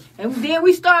people, and then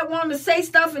we start wanting to say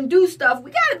stuff and do stuff.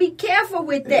 We got to be careful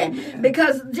with that. Amen.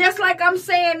 Because just like I'm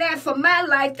saying that for my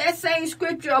life, that same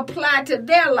scripture applied to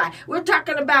their life. We're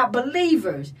talking about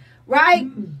believers, right?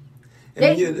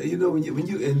 And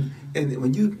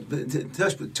when you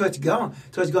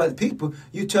touch God's people,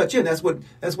 you touch Him. That's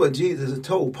what Jesus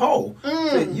told Paul.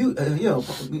 Said,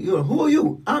 who are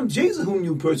you? I'm Jesus, whom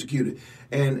you persecuted,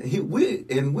 and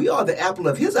we are the apple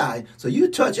of His eye. So you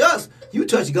touch us, you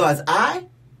touch God's eye.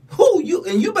 Who you?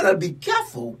 And you better be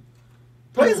careful.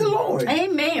 Praise the Lord.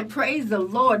 Amen. Praise the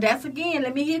Lord. That's again,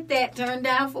 let me hit that. Turn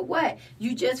down for what?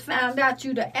 You just found out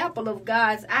you the apple of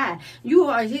God's eye. You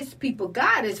are His people.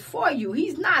 God is for you.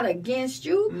 He's not against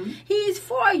you. Mm-hmm. He's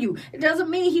for you. It doesn't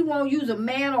mean He won't use a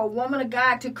man or a woman of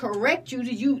God to correct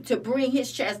you to bring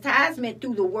His chastisement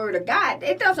through the word of God.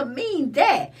 It doesn't mean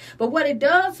that. But what it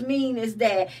does mean is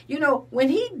that, when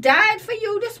He died for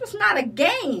you, this was not a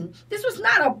game. This was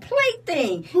not a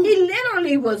plaything. He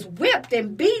literally was whipped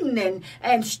and beaten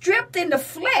and stripped in the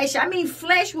flesh. I mean,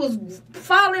 flesh was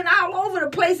falling all over the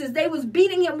places. They was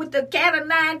beating Him with the cat of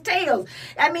nine tails.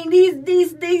 I mean,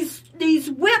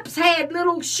 these whips had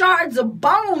little shards of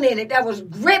bone in it that was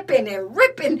gripping and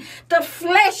ripping the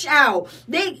flesh out.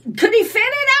 Could He feel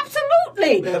it?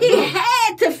 Absolutely. He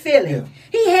had to feel it. Yeah.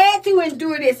 He had to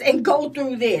endure this and go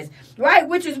through this. Right?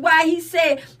 Which is why He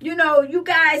said, you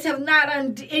guys have not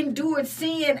endured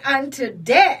sin unto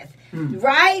death.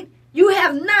 Right? You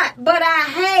have not, but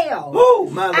I have. Oh,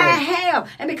 my Lord. I have.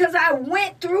 And because I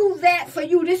went through that for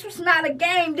you, this was not a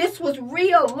game. This was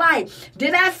real life.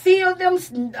 Did I feel them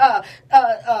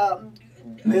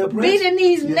beating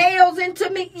these nails into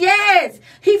me? Yes.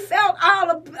 He felt all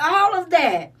of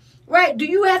that. Right? Do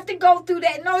you have to go through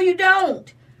that? No, you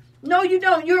don't. No, you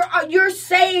don't. You're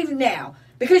saved now.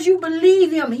 Because you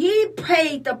believe Him. He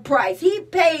paid the price. He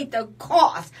paid the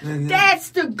cost. That's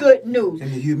the good news.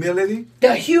 And the humility.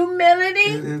 The humility.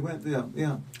 It went there.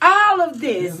 Yeah. All of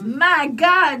this. My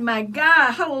God, my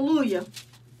God. Hallelujah.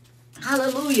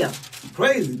 Hallelujah.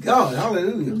 Praise God.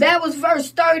 Hallelujah. That was verse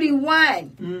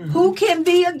 31. Mm-hmm. Who can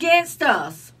be against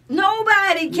us?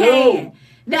 Nobody can. No.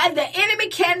 Now, the enemy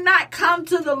cannot come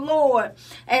to the Lord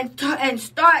and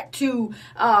start to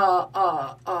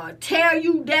tear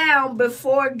you down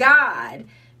before God,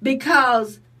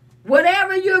 because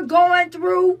whatever you're going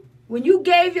through, when you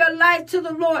gave your life to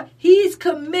the Lord, He's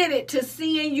committed to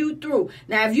seeing you through.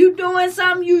 Now, if you're doing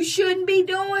something you shouldn't be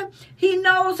doing, He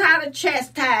knows how to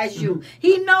chastise you.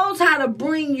 He knows how to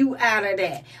bring you out of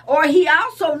that. Or He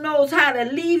also knows how to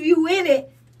leave you in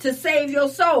it to save your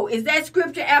soul. Is that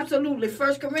scripture? Absolutely.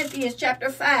 1 Corinthians chapter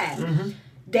 5. Mm-hmm.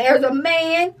 There's a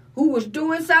man who was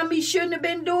doing something he shouldn't have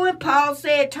been doing. Paul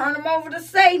said, turn him over to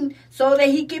Satan so that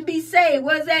he can be saved.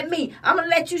 What does that mean? I'm going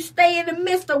to let you stay in the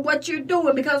midst of what you're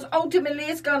doing, because ultimately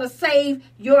it's going to save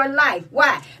your life.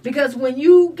 Why? Because when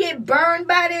you get burned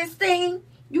by this thing,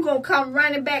 you're going to come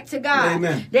running back to God.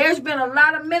 Amen. There's been a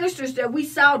lot of ministers that we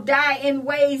saw die in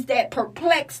ways that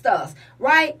perplexed us,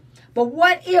 right? But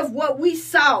what if what we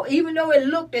saw, even though it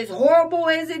looked as horrible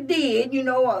as it did,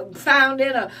 found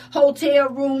in a hotel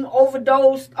room,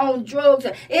 overdosed on drugs,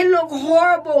 it looked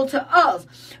horrible to us.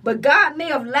 But God may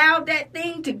have allowed that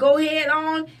thing to go head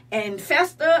on and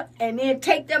fester and then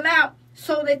take them out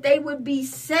so that they would be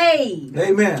saved.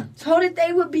 Amen. So that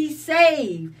they would be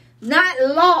saved. Not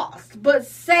lost, but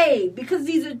saved. Because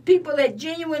these are people that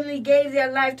genuinely gave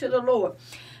their life to the Lord.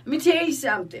 Let me tell you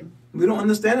something. We don't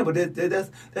understand it, but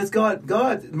that's God.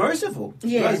 God merciful.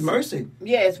 Yes. God's mercy.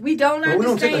 Yes, we don't understand. But we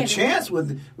don't take a chance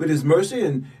with His mercy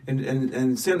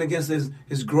and sin against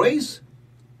His grace.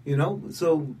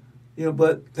 So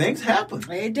but things happen.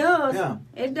 It does. Yeah.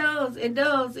 It does. It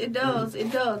does. It does.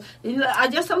 It does.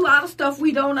 Just a lot of stuff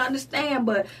we don't understand,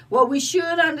 but what we should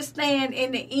understand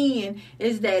in the end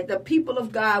is that the people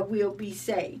of God will be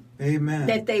saved. Amen.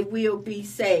 That they will be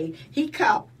saved. He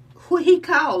called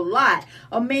Lot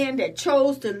a man that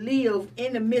chose to live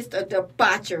in the midst of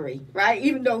debauchery, right?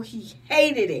 Even though he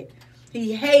hated it.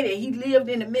 He lived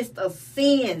in the midst of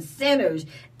sinners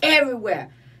everywhere.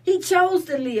 He chose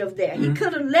to live there. He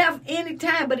could have left any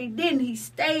time, but he didn't. He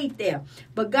stayed there.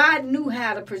 But God knew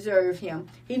how to preserve him.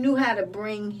 He knew how to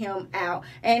bring him out,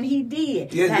 and He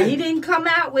did. Yes, now, He didn't come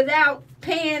out without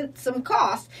paying some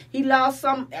costs. He lost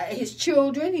some his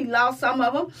children. He lost some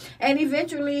of them, and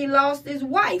eventually he lost his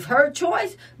wife. Her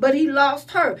choice, but he lost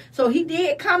her. So he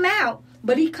did come out,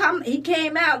 but he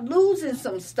came out losing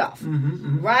some stuff,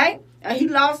 right? He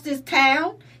lost his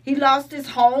town. He lost his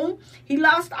home. He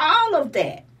lost all of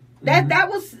that. That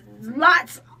was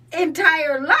Lot's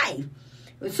entire life.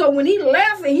 So when he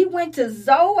left and he went to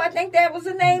Zoe, I think that was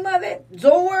the name of it,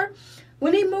 Zor.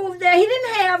 When he moved there, he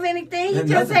didn't have anything. He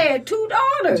just had 2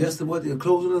 daughters. Just what the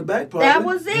clothes on the back part. That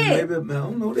was it. Maybe, I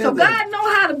don't know that. So God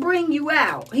knows how to bring you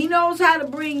out. He knows how to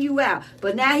bring you out.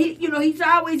 But now He's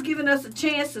always giving us a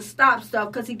chance to stop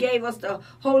stuff because He gave us the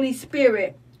Holy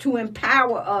Spirit to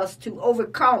empower us to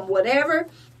overcome whatever.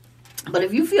 But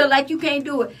if you feel like you can't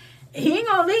do it, He ain't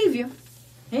gonna leave you.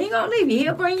 He ain't gonna leave you.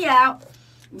 He'll bring you out.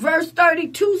 Verse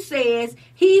 32 says,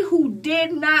 He who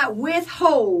did not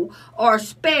withhold or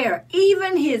spare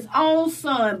even His own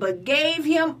Son, but gave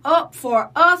Him up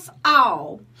for us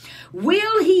all,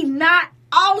 will He not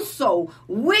also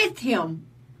with Him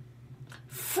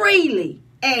freely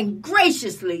and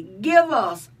graciously give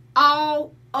us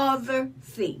all other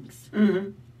things? Mm-hmm.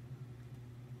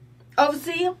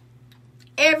 Overseer,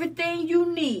 everything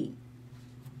you need.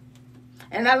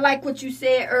 And I like what you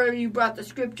said earlier. You brought the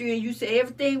scripture and you said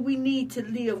everything we need to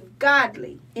live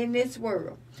godly in this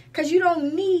world. Because you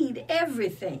don't need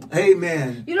everything.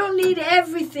 Amen. You don't need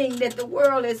everything that the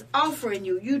world is offering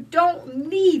you. You don't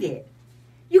need it.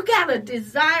 You got to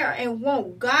desire and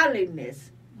want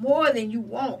godliness more than you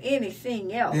want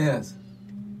anything else. Yes.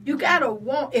 You got to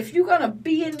want, if you're going to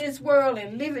be in this world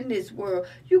and live in this world,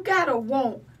 you got to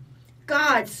want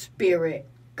God's Spirit.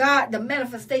 God, the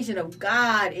manifestation of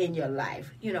God in your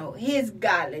life, His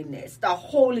godliness, the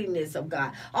holiness of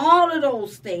God, all of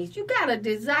those things. You got to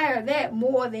desire that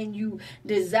more than you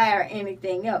desire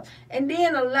anything else. And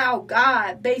then allow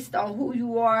God, based on who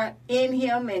you are in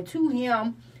Him and to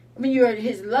Him, you're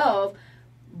His love,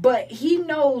 but He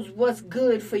knows what's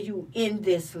good for you in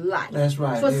this life. That's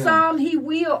right. For some, He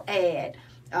will add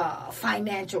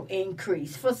financial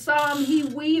increase. For some, He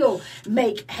will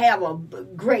have a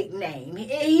great name.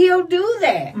 He'll do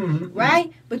that,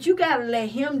 right? But you got to let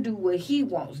Him do what He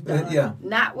wants done,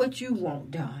 not what you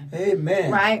want done.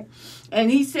 Amen. Right? And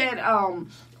He said,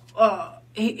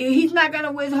 He's not going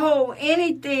to withhold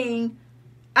anything.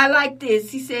 I like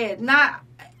this. He said, not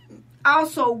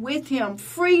also with Him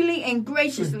freely and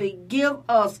graciously give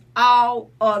us all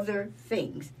other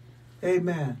things.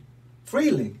 Amen.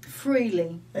 Freely.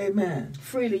 Amen.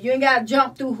 Freely. You ain't got to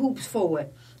jump through hoops for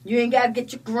it. You ain't got to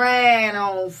get your grind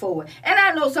on for it. And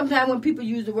I know sometimes when people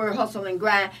use the word hustle and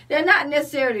grind, they're not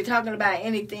necessarily talking about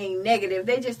anything negative.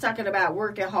 They're just talking about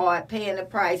working hard, paying the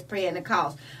price, paying the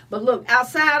cost. But look,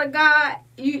 outside of God,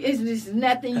 it's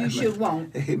nothing you should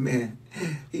want. Amen.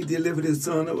 He delivered His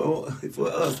Son for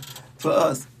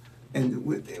us. And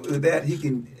with that,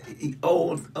 He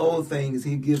all things.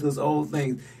 He gives us all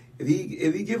things.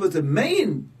 If he give us the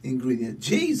main ingredient,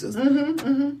 Jesus,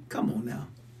 come on now.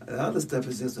 The other stuff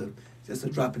is just a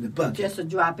drop in the bucket. Just a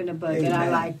drop in the bucket. Amen. I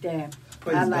like that.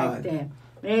 Praise I like God. that.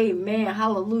 Amen.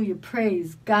 Hallelujah.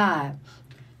 Praise God.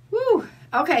 Woo.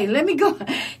 Okay, let me go.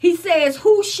 He says,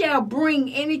 who shall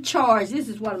bring any charge? This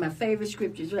is one of my favorite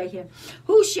scriptures right here.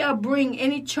 Who shall bring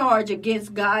any charge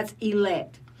against God's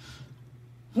elect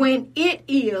when it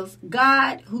is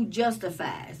God who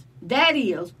justifies? That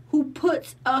is, who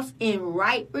puts us in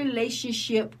right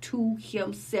relationship to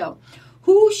Himself.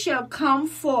 Who shall come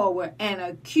forward and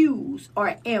accuse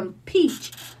or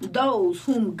impeach those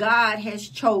whom God has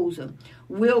chosen?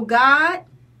 Will God,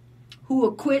 who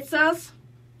acquits us?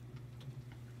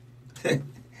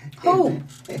 Who?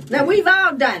 Now, we've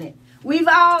all done it. We've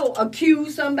all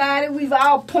accused somebody. We've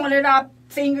all pointed our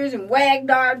fingers and wagged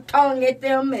our tongue at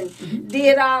them and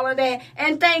did all of that.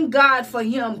 And thank God for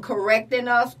Him correcting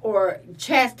us or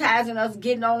chastising us,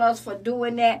 getting on us for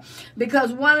doing that.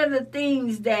 Because one of the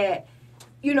things that,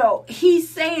 He's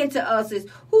saying to us is,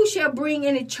 who shall bring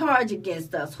any charge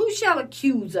against us? Who shall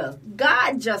accuse us?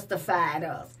 God justified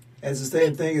us. That's the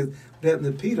same thing as what happened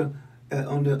to Peter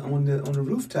on the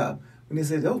rooftop. When he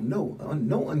said, no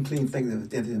unclean thing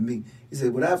has entered me. He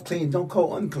said, what I've cleaned, don't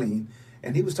call unclean.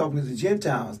 And he was talking to the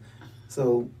Gentiles.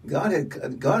 So God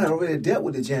had already dealt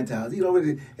with the Gentiles. He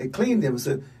already had cleaned them.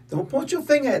 So don't point your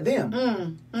finger at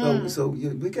them. So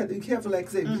we got to be careful, like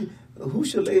I said, who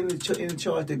shall lay in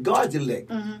charge to God's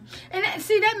elect? And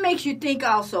that makes you think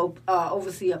also,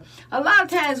 Overseer. A lot of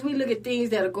times we look at things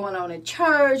that are going on in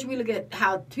church. We look at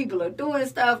how people are doing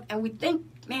stuff, and we think,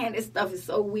 man, this stuff is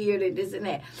so weird and this and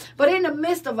that. But in the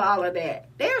midst of all of that,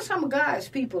 there are some of God's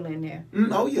people in there.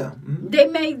 Oh, yeah.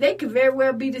 They could very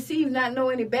well be deceived, not know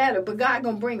any better, but God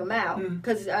going to bring them out.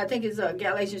 Because I think it's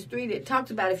Galatians 3 that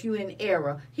talks about if you're in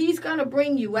error, He's going to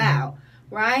bring you out,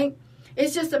 right?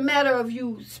 It's just a matter of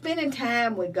you spending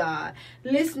time with God,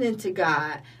 listening to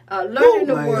God, learning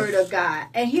the Word of God.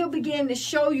 And He'll begin to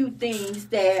show you things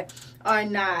that are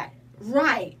not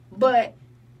right. But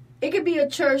it could be a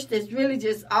church that's really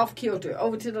just off kilter,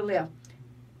 over to the left.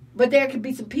 But there could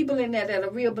be some people in there that are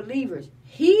real believers.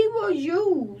 He will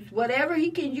use whatever he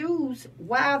can use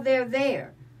while they're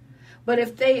there. But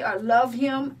if they love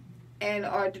him and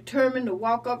are determined to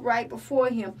walk upright before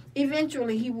him,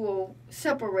 eventually he will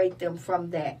separate them from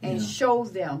that and show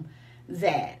them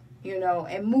that,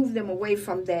 and move them away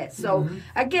from that. So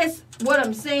I guess what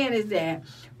I'm saying is that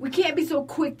we can't be so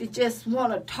quick to just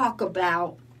want to talk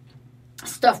about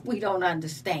stuff we don't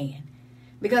understand.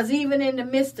 Because even in the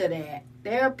midst of that,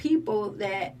 there are people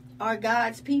that are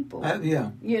God's people.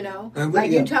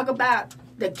 You talk about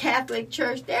the Catholic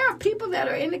Church. There are people that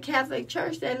are in the Catholic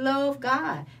Church that love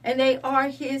God, and they are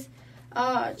his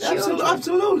children.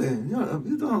 Absolutely.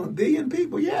 You know, a billion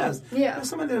people, yes. Yeah. There's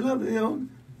somebody that love,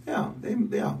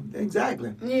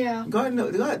 exactly. Yeah. God,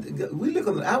 we look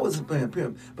on the outward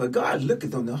appearance, but God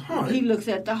looketh on the heart. He looks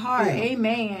at the heart. Yeah.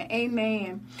 Amen.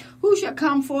 Amen. Who shall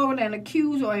come forward and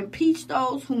accuse or impeach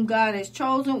those whom God has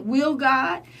chosen? Will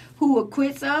God, who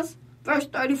acquits us? Verse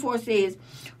 34 says,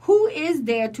 who is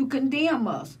there to condemn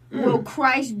us? Will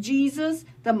Christ Jesus,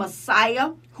 the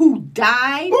Messiah, who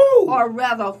died, or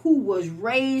rather who was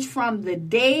raised from the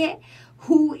dead,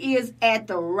 who is at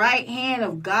the right hand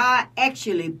of God,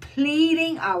 actually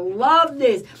pleading, I love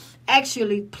this,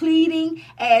 actually pleading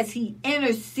as he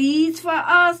intercedes for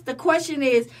us? The question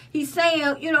is, he's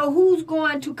saying, who's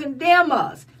going to condemn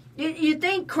us? You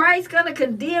think Christ's going to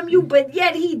condemn you, but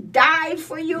yet he died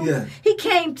for you? Yeah. He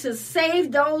came to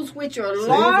save those which are Save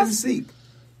lost. and seek.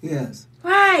 Yes.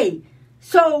 Right.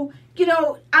 So,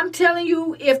 I'm telling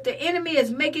you, if the enemy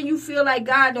is making you feel like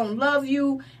God don't love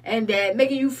you and that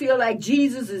making you feel like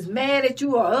Jesus is mad at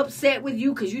you or upset with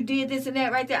you because you did this and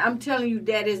that right there, I'm telling you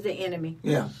that is the enemy.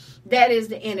 Yeah. That is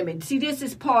the enemy. See, this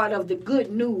is part of the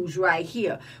good news right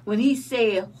here. When he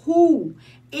said, who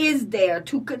is there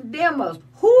to condemn us?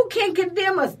 Who can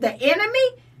condemn us? The enemy?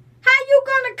 How you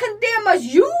going to condemn us?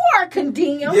 You are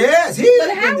condemned. Yes,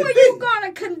 but how are you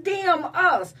going to condemn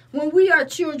us when we are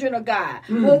children of God?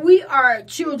 When we are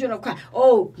children of Christ?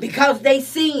 Oh, because they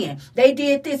sinned. They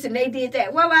did this and they did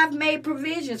that. Well, I've made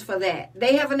provisions for that.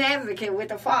 They have an advocate with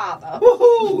the Father.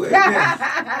 Woo-hoo.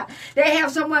 They have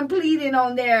someone pleading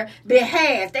on their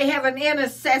behalf. They have an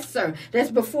intercessor that's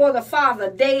before the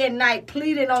Father day and night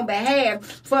pleading on behalf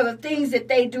for the things that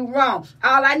they do wrong.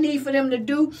 All I need for them to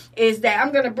do is that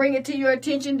I'm going to bring it to your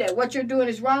attention that what you're doing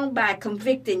is wrong by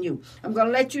convicting you. I'm going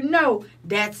to let you know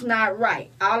that's not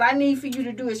right. All I need for you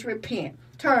to do is repent.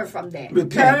 Turn from that.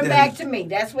 Turn back to me.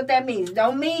 That's what that means.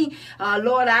 Don't mean,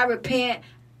 Lord, I repent.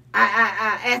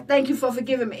 I thank you for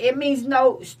forgiving me. It means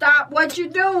no, stop what you're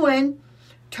doing.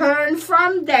 Turn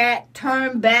from that.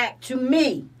 Turn back to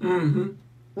me. Mm-hmm.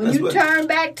 When you turn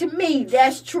back to me,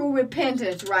 that's true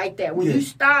repentance right there. When you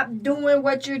stop doing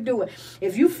what you're doing.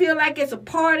 If you feel like it's a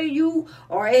part of you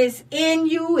or it's in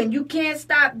you and you can't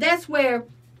stop, that's where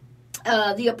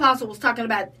the apostle was talking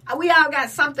about. We all got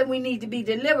something we need to be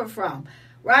delivered from,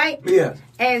 right? Yeah.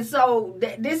 And so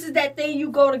this is that thing you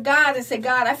go to God and say,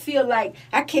 God, I feel like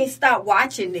I can't stop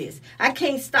watching this. I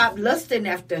can't stop lusting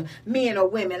after men or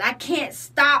women. I can't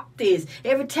stop this.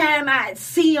 Every time I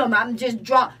see them, I'm just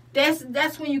drawn.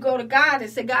 That's when you go to God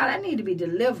and say, God, I need to be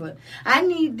delivered. I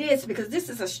need this because this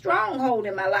is a stronghold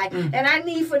in my life. And I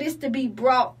need for this to be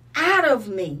brought out of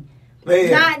me.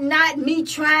 Man. Not me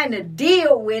trying to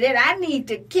deal with it. I need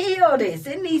to kill this.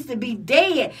 It needs to be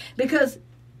dead because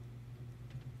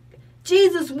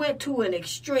Jesus went to an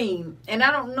extreme. And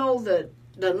I don't know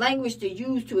the language to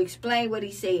use to explain what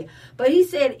he said. But he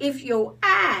said, if your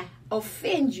eye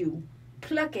offends you,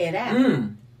 pluck it out.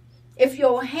 If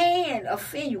your hand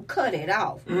offend you, cut it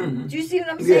off. Do you see what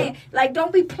I'm saying? Like,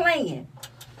 don't be playing.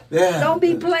 Don't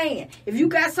be playing. If you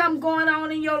got something going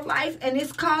on in your life and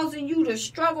it's causing you to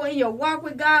struggle in your walk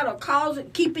with God or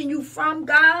keeping you from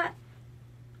God,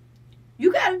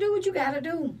 you got to do what you got to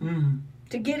do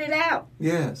to get it out.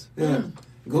 Yes.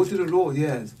 Go to the Lord,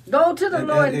 yes. Go to the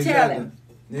Lord and tell him.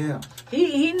 Yeah.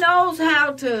 He knows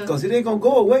how to. Because it ain't going to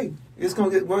go away. It's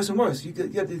going to get worse and worse. You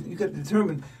got to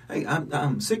determine, hey,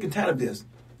 I'm sick and tired of this.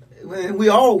 We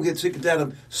all get sick and tired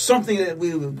of something that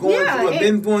we were going through or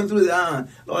been going through. Lord,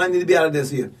 I need to be out of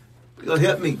this here. Lord,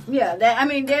 help me. Yeah,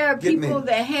 there are people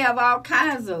that have all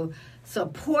kinds of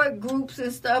support groups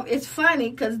and stuff. It's funny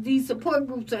because these support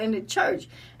groups are in the church.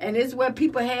 And it's where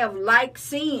people have like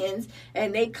sins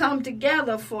and they come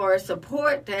together for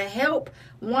support to help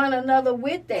one another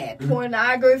with that.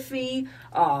 Pornography,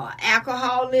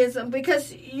 alcoholism,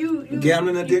 because you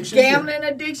gambling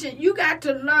addiction. You got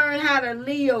to learn how to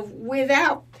live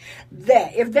without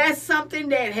that. If that's something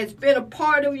that has been a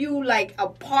part of you, like a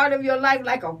part of your life,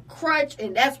 like a crutch,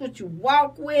 and that's what you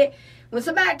walk with, when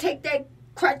somebody take that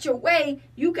crutch away,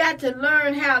 you got to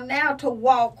learn how now to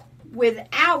walk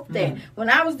without that. When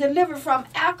I was delivered from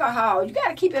alcohol, you got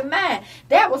to keep in mind,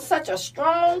 that was such a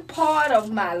strong part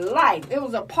of my life. It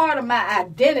was a part of my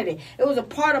identity. It was a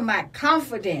part of my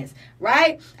confidence,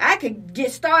 right? I could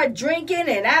start drinking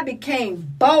and I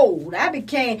became bold. I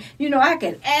became, I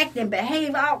could act and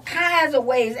behave all kinds of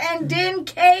ways and didn't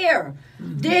care.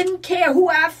 Didn't care who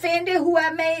I offended, who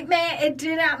I made mad. It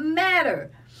did not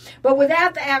matter. But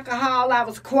without the alcohol, I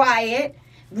was quiet,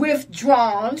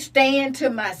 withdrawn, staying to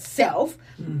myself,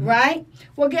 right?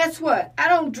 Well, guess what? I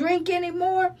don't drink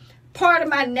anymore. Part of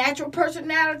my natural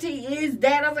personality is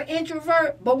that of an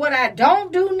introvert. But what I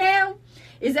don't do now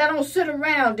is I don't sit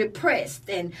around depressed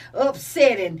and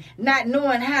upset and not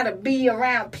knowing how to be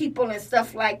around people and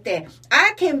stuff like that.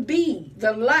 I can be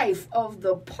the life of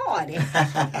the party.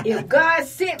 If God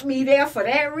sent me there for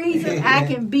that reason, I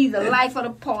can be the life of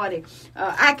the party.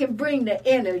 I can bring the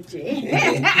energy.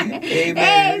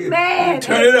 Amen.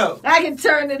 Turn it up. I can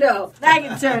turn it up.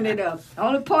 The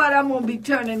only part I'm going to be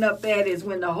turning up at is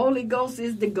when the Holy Ghost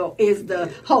is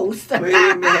the host.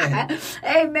 Amen.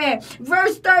 Amen.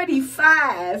 Verse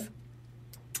 35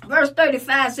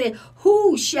 said,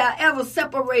 who shall ever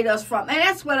separate us from? And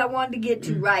that's what I wanted to get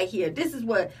to right here. This is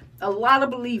what a lot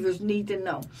of believers need to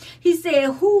know. He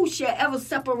said, who shall ever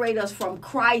separate us from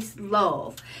Christ's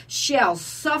love? Shall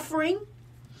suffering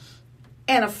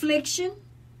and affliction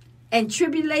and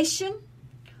tribulation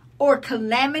or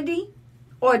calamity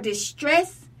or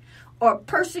distress or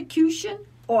persecution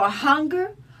or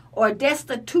hunger or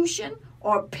destitution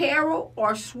or peril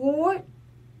or sword?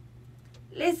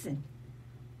 Listen,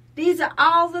 these are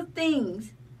all the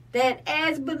things that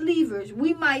as believers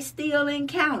we might still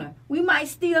encounter. We might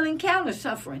still encounter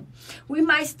suffering. We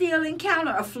might still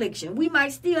encounter affliction. We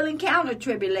might still encounter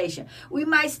tribulation. We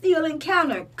might still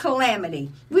encounter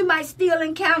calamity. We might still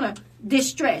encounter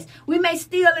distress. We may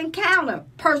still encounter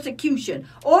persecution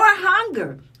or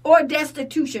hunger or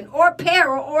destitution or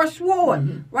peril or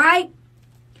sword, right?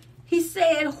 He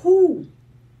said, who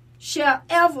shall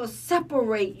ever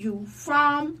separate you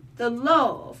from the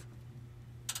love,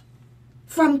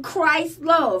 from Christ's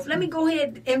love? Let me go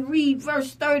ahead and read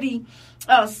verse 36.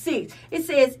 It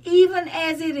says, even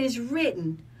as it is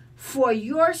written, for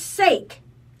your sake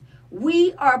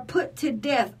we are put to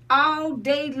death all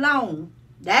day long.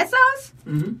 That's us.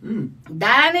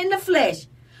 Dying in the flesh.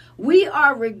 We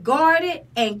are regarded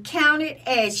and counted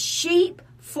as sheep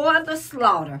for the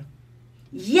slaughter.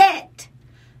 Yet,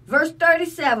 verse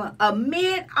 37,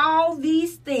 amid all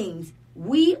these things,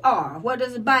 we are, what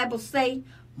does the Bible say?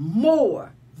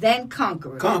 More than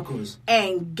conquerors. Conquerors.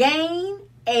 And gain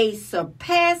a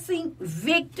surpassing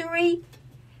victory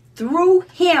through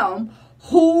him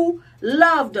who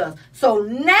loved us. So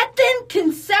nothing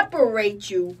can separate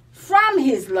you from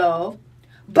his love,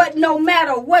 but no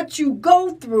matter what you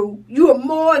go through, you're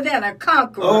more than a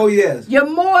conqueror. Oh, yes. You're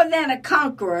more than a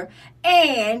conqueror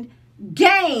and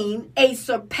gain a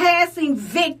surpassing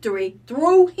victory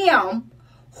through him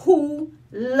who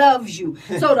loves you.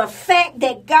 So the fact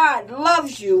that God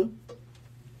loves you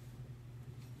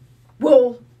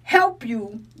will help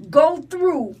you go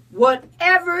through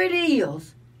whatever it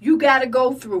is you got to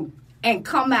go through and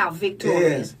come out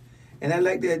victorious. Yes. And I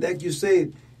like that, like you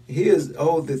said, here's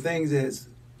all the things that's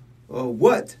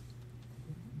what,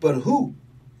 but who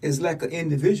is like an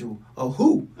individual. A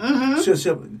who.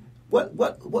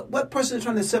 What person is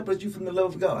trying to separate you from the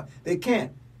love of God? They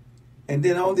can't. And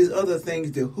then all these other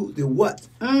things, the who, the what,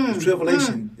 the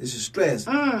tribulation, the stress,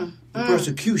 the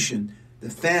persecution, the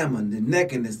famine, the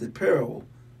nakedness, the peril.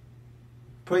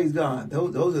 Praise God.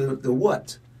 Those are the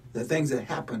what, the things that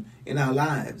happen in our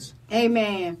lives.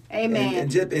 Amen. Amen.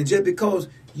 And just because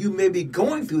you may be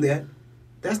going through that,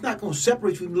 that's not going to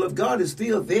separate you from the love. God is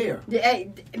still there.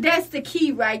 That's the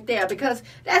key right there, because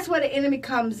that's where the enemy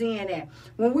comes in at.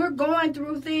 When we're going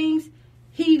through things,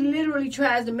 he literally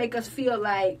tries to make us feel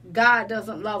like God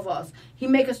doesn't love us. He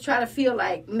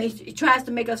tries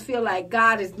to make us feel like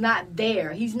God is not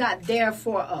there. He's not there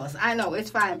for us. I know, it's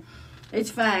fine.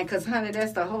 It's fine, because, honey,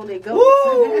 that's the Holy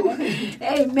Ghost.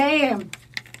 Amen.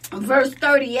 Verse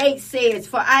 38 says,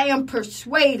 for I am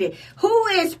persuaded. Who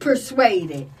is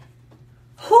persuaded?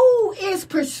 Who is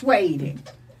persuaded?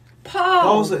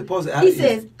 Paul. He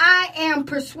says, I am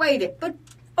persuaded. But,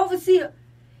 overseer,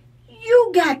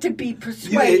 you got to be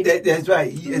persuaded. That's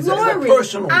right. It's Glory,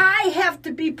 personal. I have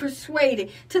to be persuaded.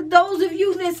 To those of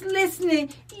you that's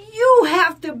listening, you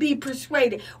have to be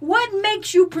persuaded. What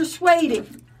makes you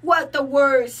persuaded? What the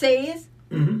word says.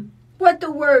 What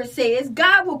the word says.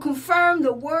 God will confirm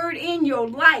the word in your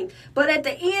life. But at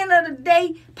the end of the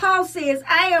day, Paul says,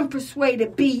 I am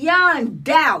persuaded beyond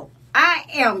doubt. I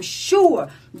am sure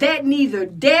that neither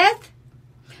death,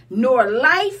 nor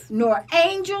life, nor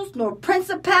angels, nor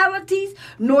principalities,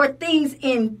 nor things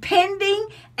impending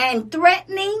and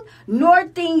threatening, nor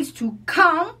things to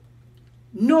come,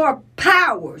 nor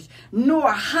powers,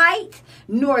 nor height,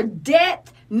 nor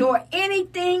depth, nor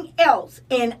anything else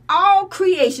in all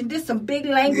creation. This is some big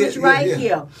language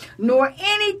here. Nor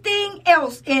anything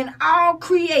else in all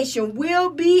creation will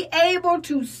be able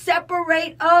to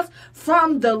separate us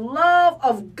from the love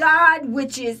of God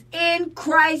which is in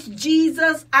Christ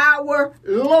Jesus our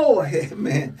Lord.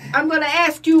 Amen. I'm going to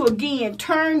ask you again,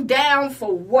 turn down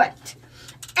for what?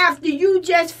 After you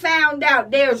just found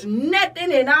out there's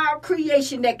nothing in our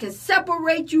creation that can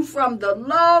separate you from the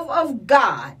love of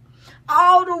God,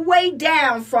 all the way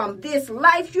down from this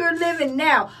life you're living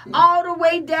now, all the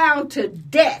way down to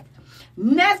death.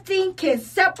 Nothing can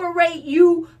separate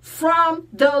you from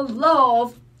the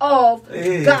love of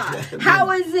God. How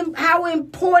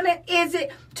important is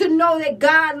it to know that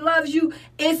God loves you?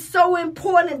 It's so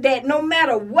important that no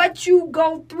matter what you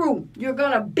go through, you're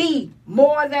going to be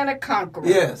more than a conqueror.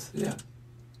 Yes, yeah.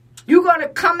 You're going to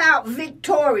come out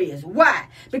victorious. Why?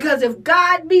 Because if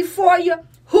God be for you,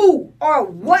 who or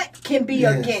what can be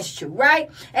against you, right?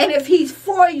 And if he's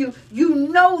for you, you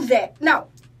know that. No,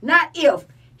 not if.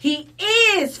 He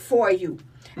is for you.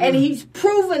 And he's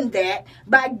proven that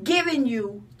by giving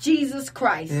you Jesus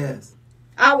Christ. Yes.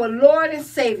 Our Lord and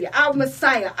Savior, our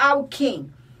Messiah, our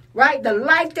King. Right? The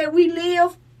life that we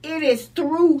live, it is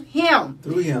through him.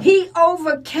 Through him. He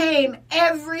overcame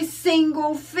every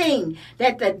single thing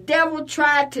that the devil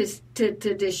tried to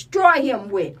destroy him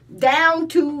with, down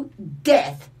to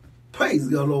death. Praise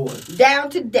the Lord.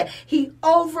 Down to death. He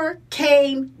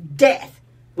overcame death.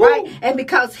 Right? Woo. And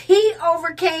because he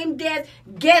overcame death,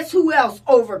 guess who else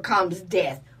overcomes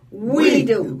death? We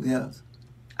do. Yes.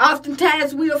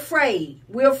 Oftentimes we're afraid.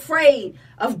 We're afraid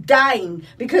of dying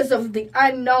because of the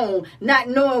unknown, not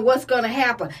knowing what's going to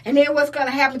happen. And then what's going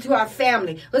to happen to our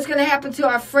family? What's going to happen to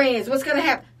our friends? What's going to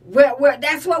happen?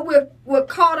 That's what we're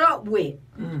caught up with.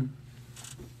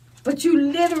 But you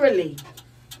literally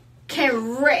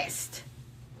can rest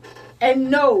and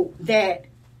know that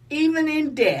even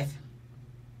in death,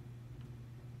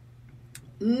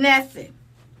 nothing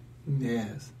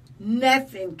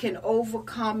can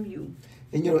overcome you.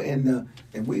 And you know,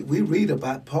 and we read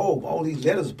about Paul, all these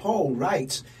letters Paul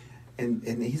writes, and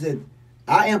he said,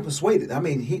 I am persuaded. I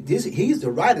mean, he's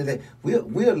the writer that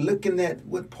we're looking at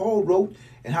what Paul wrote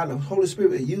and how the Holy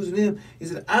Spirit is using him. He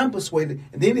said, I'm persuaded.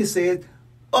 And then he said,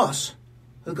 us.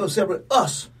 Let's go separate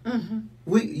us.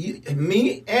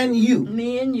 Me and you.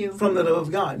 From the love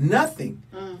of God. Nothing.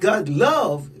 God's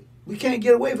love, we can't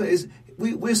get away from it.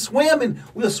 We're swimming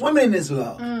in His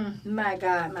love. My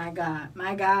God.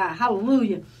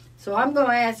 Hallelujah. So I'm going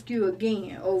to ask you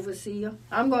again, overseer.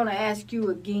 I'm going to ask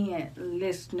you again,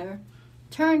 listener.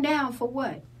 Turn down for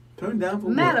what? Turn down for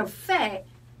what? Matter of fact,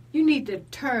 you need to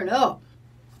turn up.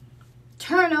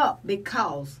 Turn up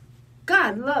because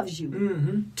God loves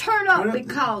you. Turn up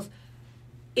because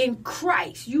in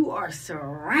Christ you are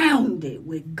surrounded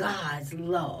with God's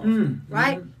love.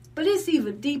 Right? But it's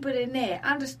even deeper than that.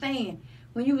 Understand,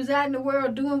 when you was out in the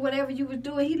world doing whatever you was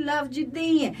doing, he loved you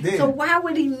then. So why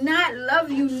would he not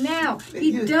love you now?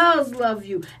 He does love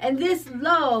you. And this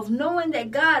love, knowing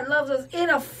that God loves us, it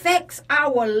affects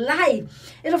our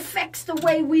life. It affects the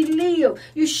way we live.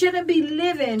 You shouldn't be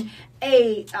living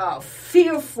a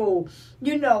fearful,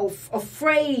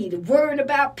 afraid, worried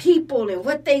about people and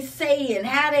what they say and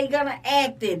how they gonna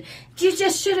act. And you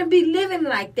just shouldn't be living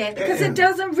like that because it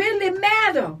doesn't really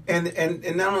matter. And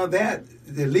not only that,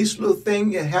 the least little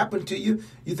thing that happened to you,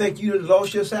 you think you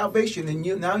lost your salvation and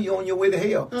now you're on your way to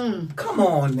hell. Come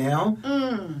on now.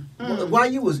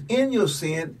 While you was in your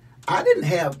sin, I didn't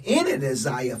have any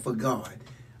desire for God.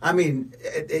 I mean,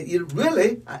 it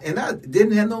really, and I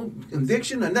didn't have no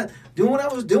conviction or nothing. Doing what I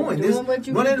was doing.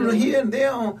 Running here and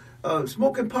there on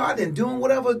smoking pot and doing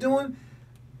what I was doing.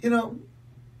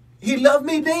 He loved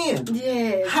me then.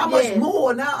 Yes. How much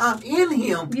more now I'm in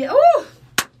him. Yeah. Ooh.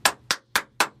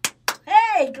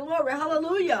 Hey, glory,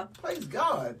 hallelujah. Praise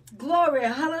God. Glory,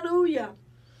 hallelujah.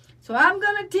 So I'm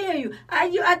going to tell you,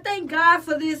 I thank God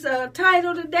for this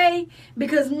title today,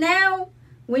 because now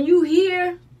when you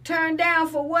hear turn down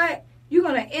for what, you're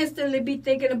going to instantly be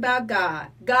thinking about God.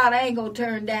 God, I ain't going to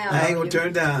turn down. I ain't going to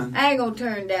turn down. I ain't going to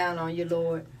turn down on you,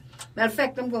 Lord. Matter of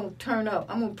fact, I'm going to turn up.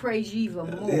 I'm going to praise you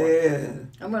even more. Yeah.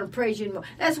 I'm going to praise you even more.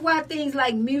 That's why things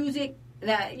like music,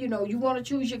 now, you want to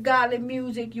choose your godly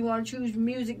music. You want to choose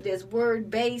music that's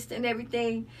word-based and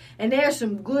everything. And there's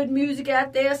some good music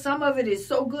out there. Some of it is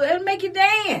so good. It'll make you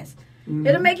dance.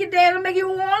 It'll make you dance. It'll make you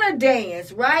want to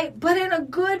dance, right? But in a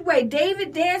good way.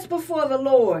 David danced before the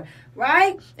Lord,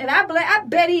 right? And I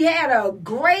bet he had a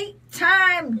great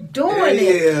time doing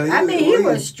it. Yeah, he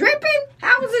was stripping.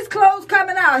 How was his clothes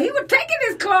coming out? He was taking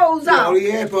his clothes out.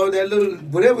 He had probably that little,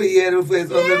 whatever he had on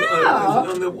his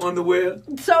underwear.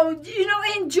 So,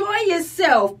 enjoy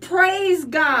yourself. Praise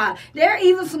God. There are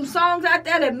even some songs out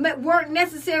there that weren't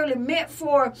necessarily meant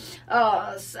for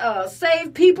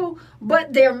saved people,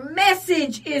 but their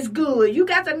message is good. You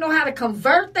got to know how to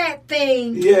convert that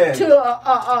thing to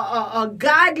a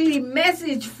godly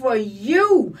message for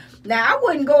you. Now, I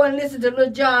wouldn't go and listen to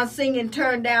Lil Jon singing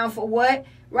Turn Down for What,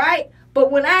 right? But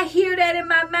when I hear that in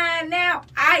my mind now,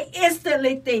 I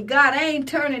instantly think, God, I ain't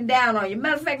turning down on you.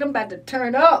 Matter of fact, I'm about to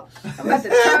turn up. I'm about to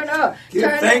turn up. Give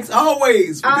thanks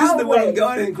always. This is the will of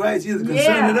God in Christ Jesus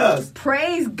concerning us.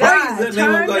 Praise God. Praise the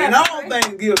name of God. In all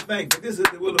things give thanks. This is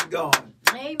the will of God.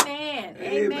 Amen.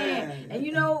 And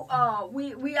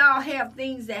we all have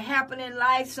things that happen in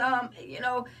life. Some,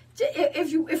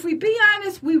 if we be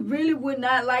honest, we really would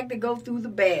not like to go through the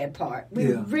bad part.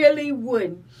 We really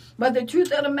wouldn't. But the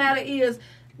truth of the matter is,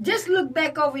 just look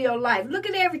back over your life. Look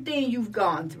at everything you've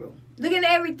gone through. Look at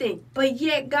everything. But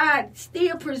yet God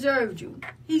still preserved you.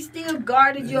 He still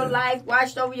guarded your life,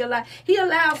 watched over your life. He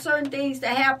allowed certain things to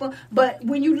happen. But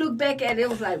when you look back at it, it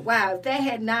was like, wow, if that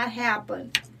had not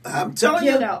happened, I'm telling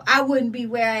you, I wouldn't be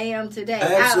where I am today.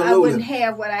 Absolutely. I wouldn't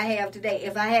have what I have today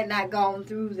if I had not gone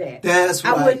through that. That's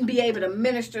right. I wouldn't be able to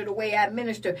minister the way I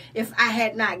minister if I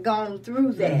had not gone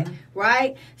through that,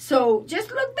 right? So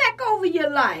just look back over your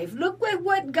life. Look at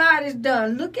what God has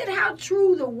done. Look at how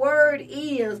true the word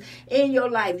is in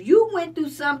your life. You went through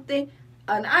something.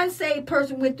 An unsaved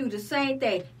person went through the same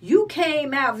thing. You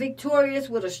came out victorious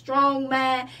with a strong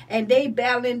mind, and they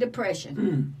battling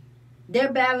depression.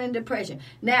 They're battling depression.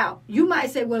 Now, you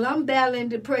might say, well, I'm battling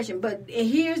depression. But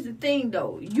here's the thing,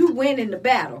 though. You win in the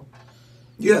battle.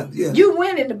 Yeah. You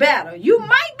win in the battle. You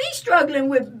might be struggling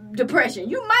with depression.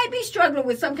 You might be struggling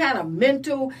with some kind of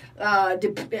mental,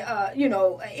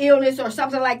 illness or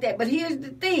something like that. But here's the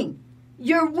thing.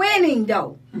 You're winning,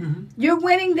 though. You're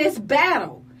winning this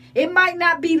battle. It might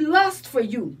not be lust for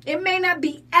you. It may not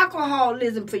be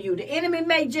alcoholism for you. The enemy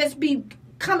may just be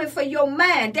coming for your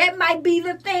mind. That might be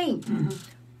the thing.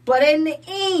 But in the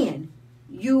end,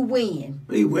 you win.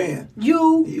 You win.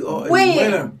 You are win. A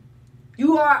winner.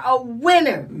 You are a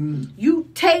winner. You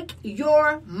take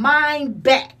your mind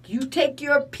back. You take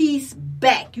your peace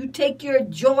back. You take your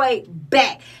joy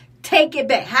back. Take it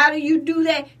back. How do you do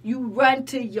that? You run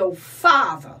to your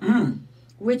Father,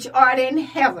 which art in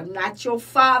heaven, not your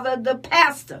father, the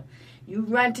pastor. You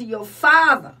run to your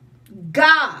Father,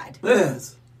 God.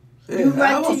 Yes. You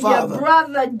run to your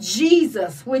brother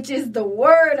Jesus, which is the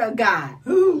word of God.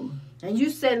 And you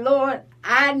say, Lord,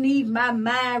 I need my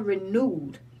mind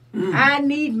renewed. I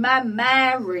need my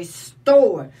mind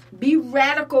restored. Be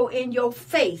radical in your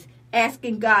faith,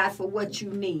 asking God for what you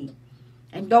need.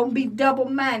 And don't be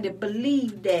double-minded.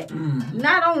 Believe that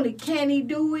not only can he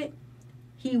do it,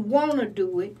 he want to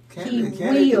do it. He will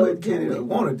do it. He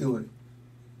want to do it.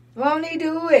 Won't he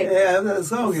do it? Yeah, that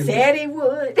song is. Said he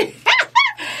would.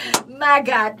 My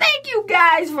God, thank you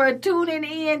guys for tuning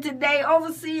in today.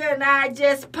 Overseer and I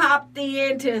just popped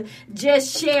in to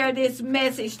just share this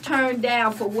message, turn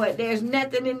down for what? There's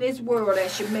nothing in this world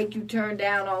that should make you turn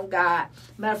down on God.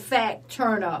 Matter of fact,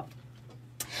 turn up.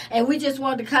 And we just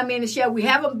wanted to come in and share. We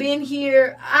haven't been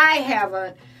here. I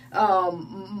haven't.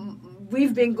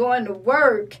 We've been going to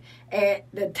work at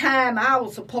the time I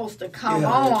was supposed to come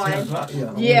on.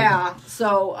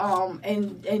 So,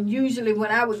 and usually when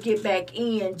I would get back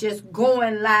in, just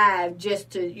going live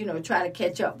just to, try to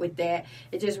catch up with that,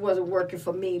 it just wasn't working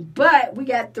for me. But we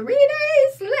got 3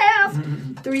 days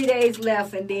left. 3 days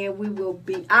left, and then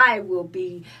I will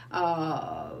be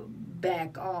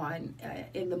back on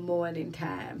in the morning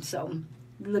time. So,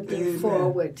 looking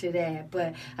forward to that.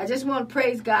 But I just want to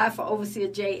praise God for Overseer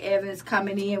Jay Evans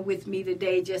coming in with me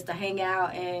today just to hang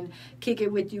out and kick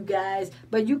it with you guys.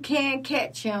 But you can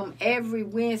catch him every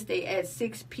Wednesday at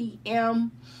 6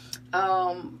 p.m.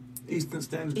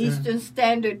 Eastern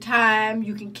Standard Time.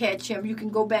 You can catch him. You can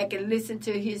go back and listen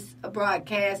to his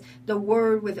broadcast, The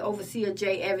Word with Overseer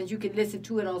Jay Evans. You can listen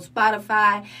to it on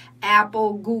Spotify,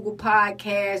 Apple, Google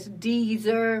Podcasts,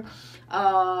 Deezer,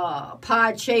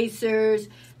 Podchasers,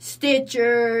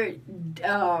 Stitcher. You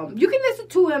can listen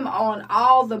to him on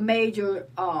all the major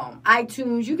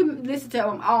iTunes. You can listen to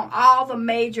him on all the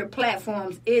major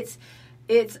platforms. It's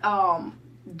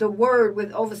The Word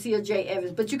with Overseer J.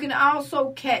 Evans. But you can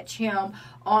also catch him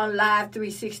on Live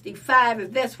 365.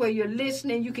 If that's where you're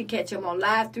listening, you can catch him on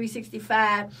Live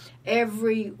 365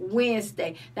 every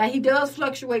Wednesday. Now, he does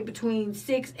fluctuate between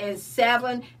 6 and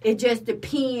 7. It just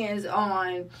depends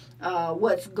on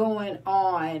what's going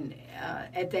on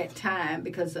at that time,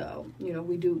 because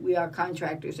we are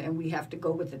contractors and we have to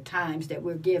go with the times that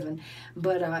we're given.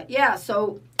 But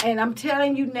and I'm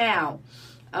telling you now,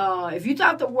 if you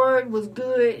thought the word was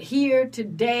good here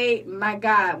today, my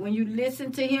God, when you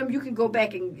listen to him, you can go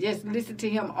back and just listen to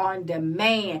him on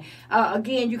demand.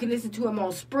 Again, you can listen to him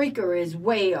on Spreaker as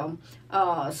well.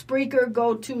 Spreaker,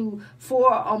 go to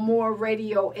 4 or More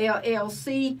Radio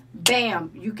LLC.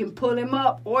 Bam, you can pull him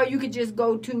up, or you can just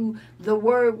go to The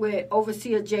Word with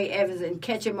Overseer J. Evans and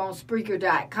catch him on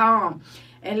Spreaker.com.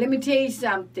 And let me tell you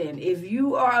something. If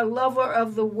you are a lover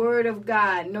of the Word of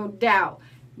God, no doubt,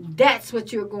 that's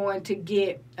what you're going to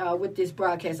get with this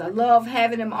broadcast. I love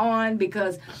having him on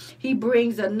because he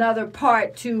brings another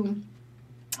part to,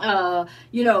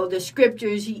 the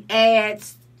scriptures. He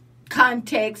adds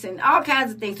context and all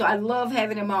kinds of things. So I love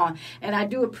having him on. And I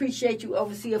do appreciate you,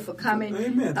 Overseer, for coming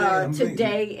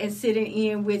today and sitting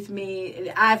in with me.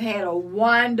 I've had a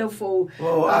wonderful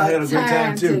I had a good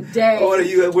time too. Today.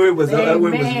 That word was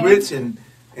rich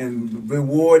and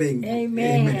rewarding.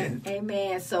 Amen.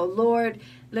 Amen. So, Lord,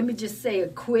 let me just say a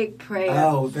quick prayer.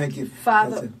 Oh, thank you,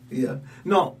 Father.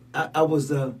 No, I was.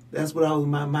 That's what I was in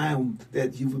my mind,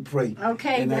 that you would pray.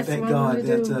 Okay, and that's I thank what God I'm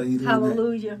that do. you did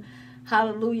Hallelujah.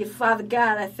 Hallelujah. Father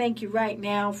God, I thank you right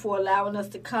now for allowing us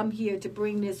to come here to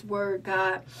bring this word,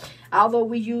 God. Although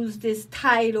we use this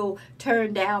title,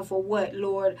 Turn Down for What,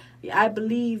 Lord? I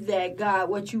believe that, God,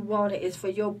 what you wanted is for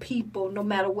your people, no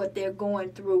matter what they're going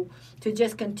through, to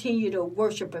just continue to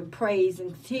worship and praise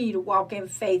and continue to walk in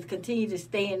faith, continue to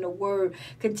stay in the word,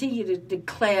 continue to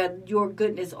declare your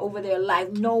goodness over their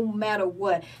life, no matter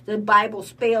what. The Bible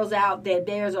spells out that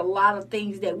there's a lot of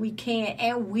things that we can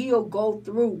and will go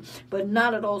through, but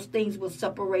none of those things will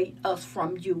separate us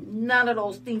from you. None of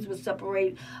those things will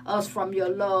separate us from your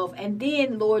love. And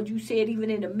then, Lord, you said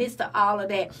even in the midst of all of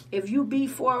that, if you be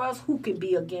for us, who can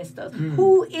be against us?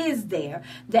 Who is there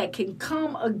that can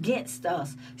come against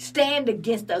us, stand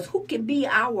against us? Who can be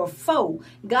our foe,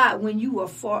 God, when you are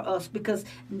for us? Because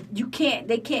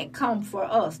they can't come for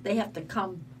us. They have to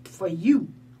come for you,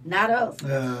 not us.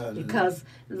 Because,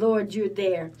 Lord, you're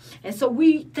there. And so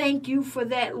we thank you for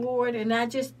that, Lord. And I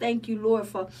just thank you, Lord,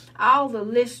 for all the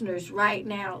listeners right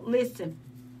now. Listen,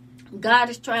 God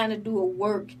is trying to do a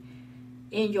work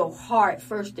in your heart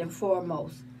first and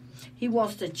foremost. He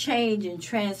wants to change and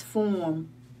transform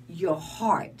your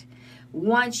heart.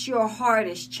 Once your heart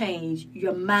is changed,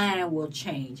 your mind will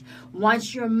change.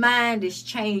 Once your mind is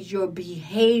changed, your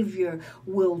behavior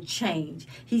will change.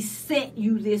 He sent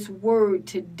you this word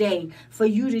today for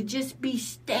you to just be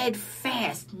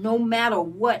steadfast no matter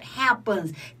what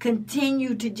happens.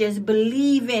 Continue to just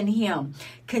believe in him.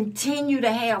 Continue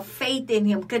to have faith in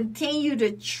him. Continue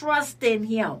to trust in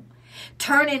him.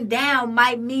 Turning down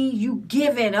might mean you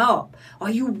giving up or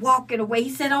you walking away. He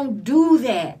said, don't do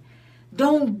that.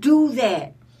 Don't do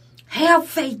that. Have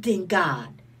faith in God.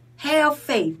 Have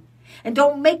faith. And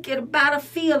don't make it about a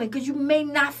feeling, because you may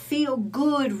not feel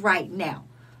good right now.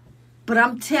 But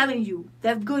I'm telling you,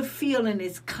 that good feeling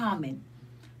is coming.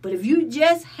 But if you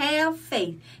just have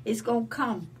faith, it's going to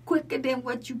come quicker than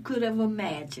what you could have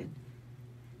imagined.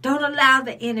 Don't allow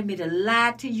the enemy to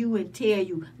lie to you and tell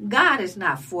you God is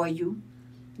not for you.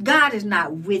 God is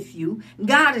not with you.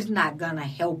 God is not going to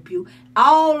help you.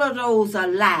 All of those are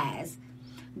lies.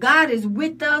 God is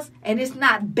with us, and it's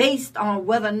not based on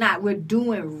whether or not we're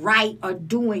doing right or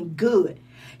doing good.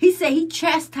 He said he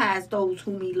chastised those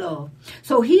whom he loved.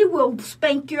 So he will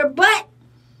spank your butt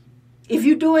if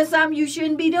you're doing something you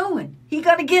shouldn't be doing. He's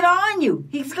going to get on you.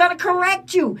 He's going to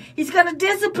correct you. He's going to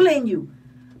discipline you.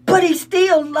 But he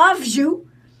still loves you.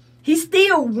 He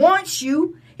still wants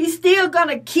you. He's still going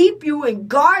to keep you and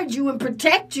guard you and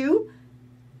protect you.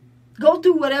 Go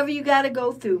through whatever you got to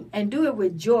go through, and do it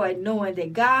with joy, knowing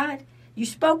that, God, you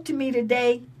spoke to me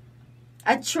today.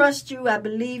 I trust you. I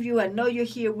believe you. I know you're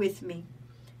here with me,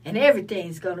 and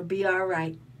everything's going to be all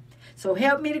right. So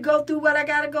help me to go through what I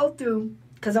got to go through,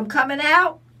 because I'm coming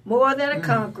out more than a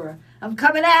conqueror. I'm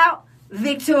coming out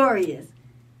victorious.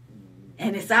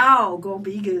 And it's all going to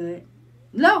be good.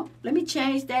 No, let me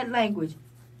change that language.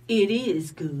 It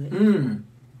is good.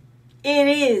 It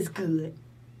is good.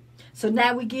 So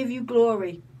now we give you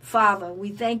glory, Father.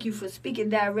 We thank you for speaking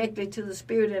directly to the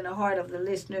spirit and the heart of the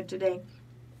listener today.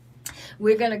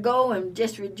 We're going to go and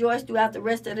just rejoice throughout the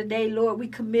rest of the day. Lord, we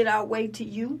commit our way to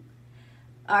you.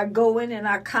 our going and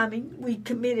our coming. We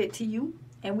commit it to you.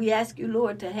 And we ask you,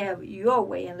 Lord, to have your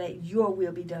way and let your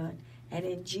will be done. And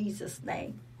in Jesus'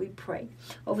 name, we pray.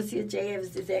 Overseer J.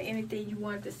 Evans, is there anything you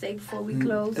wanted to say before we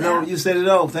close out? No, you said it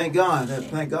all. Thank God.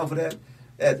 Thank God for that.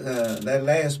 That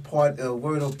last part,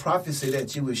 word of prophecy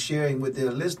that you were sharing with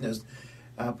their listeners.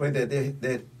 I pray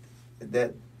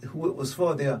that who it was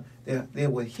for, they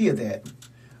will hear that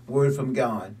word from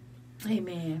God.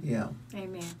 Amen. Yeah.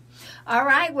 Amen. All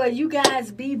right. Well, you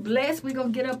guys be blessed. We're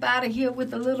going to get up out of here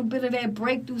with a little bit of that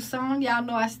breakthrough song. Y'all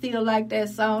know I still like that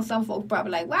song. Some folks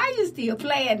probably like, why are you still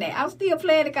playing that? I'm still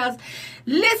playing it because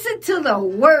listen to the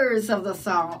words of the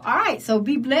song. All right. So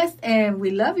be blessed and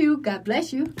we love you. God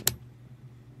bless you.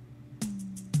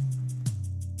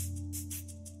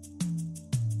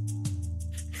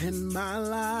 In my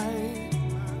life,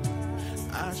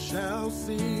 I shall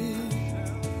see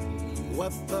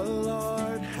what the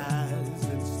Lord has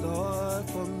in store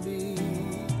for me.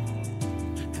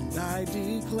 And I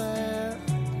declare,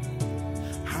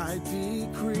 I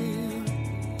decree,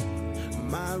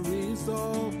 my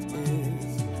result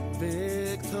is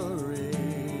victory.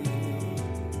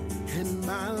 In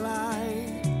my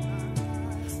life,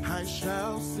 I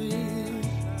shall see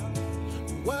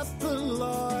what the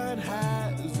Lord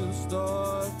has in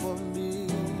store for me.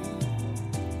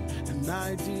 And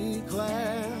I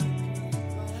declare,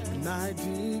 and I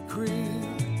decree,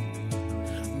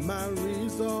 my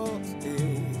result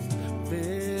is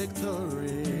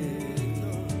victory.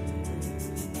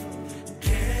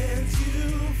 Can't you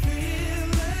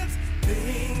feel it?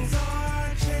 Things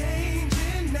are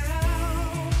changing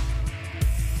now.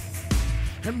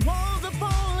 And walls are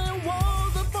falling,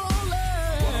 walls are falling.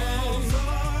 Walls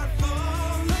are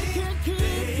falling. They can't keep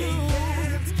you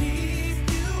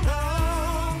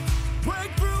out.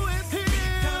 Breakthrough is here.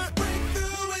 Because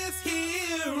breakthrough is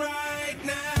here right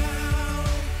now.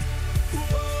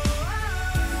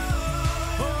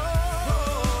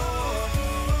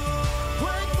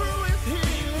 Breakthrough is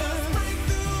here. Because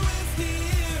breakthrough is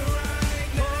here right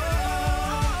now.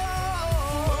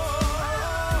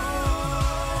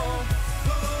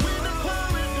 We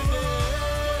declare it today.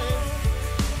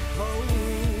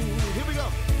 Here we go.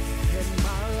 In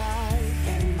my life,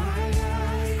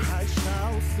 I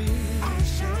shall see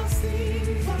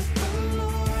what the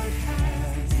Lord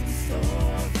has in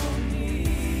store for me.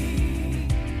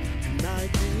 And I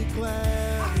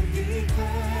declare, I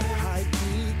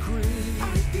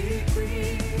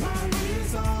decree, my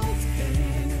result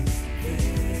is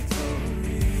victory.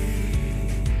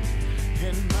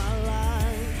 In my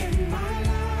life,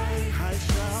 I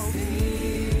shall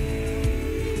see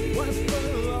what the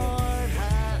Lord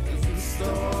has in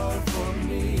store for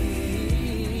me.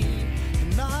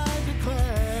 And I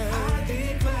declare,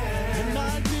 and I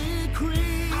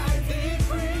decree,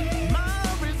 my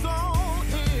result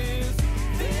is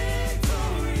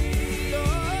victory.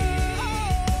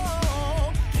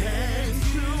 Oh, can't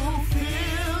you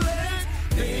feel it?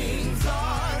 Things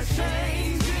are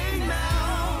changing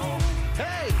now.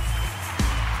 Hey,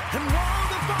 and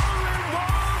walls are falling,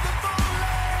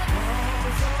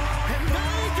 and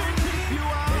they can keep you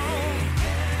out.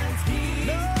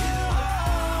 No.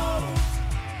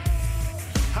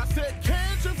 I said,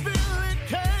 can't you feel it?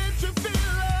 Can't you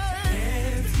feel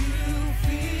it?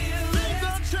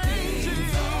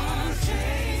 Things are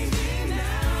changing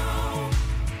now.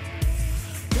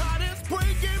 God is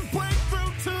bringing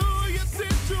breakthrough to your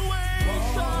situation.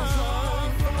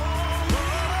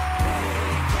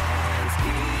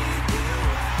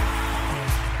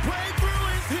 Breakthrough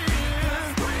is here.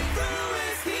 Breakthrough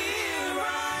is here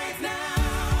right now.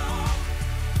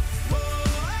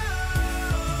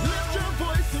 Lift your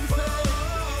voice and say,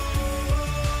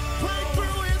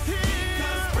 breakthrough is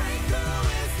here. Breakthrough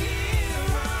is here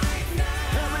right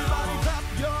now. Everybody clap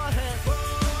your hands.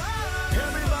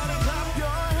 Everybody clap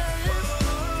your hands.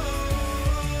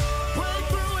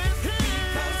 Breakthrough is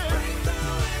here.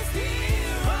 Breakthrough is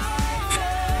here right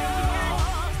now.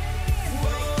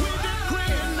 We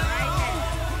decree it now.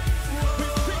 We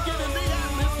speak it in the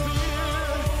atmosphere,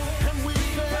 and we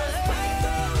say,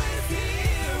 breakthrough is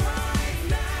here right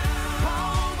now.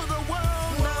 All over the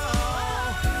world now,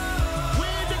 we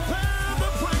declare the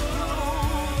breakthrough.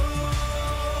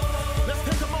 Let's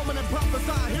take a moment and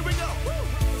prophesy. Here we go.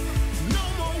 No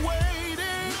more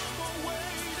waiting.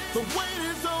 The wait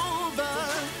is over.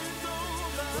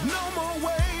 No more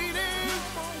waiting.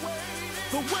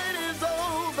 The wait is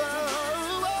over.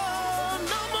 Oh,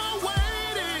 no more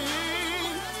waiting.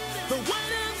 The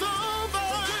wait is over.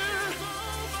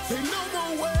 Say no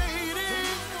more waiting.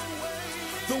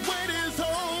 The wait is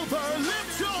over.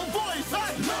 Lift your voice.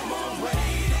 Hey. No more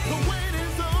waiting. The wait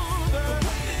is over. The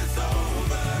wait is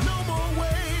over.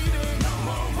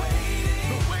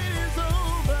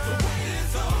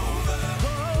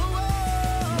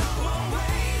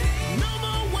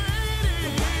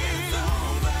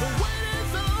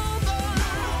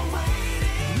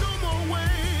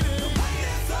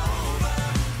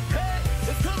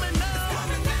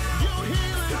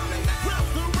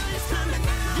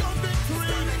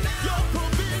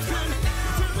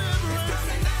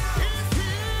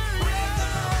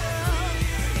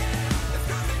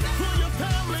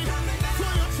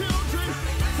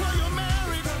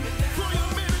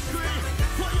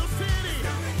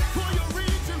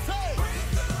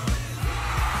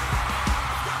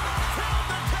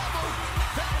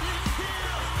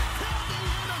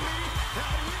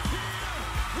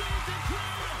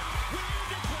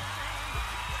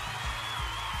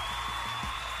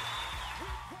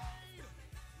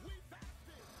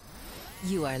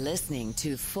 You are listening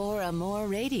to For Amore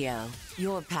Radio,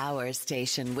 your power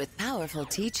station with powerful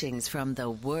teachings from the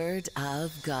Word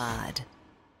of God.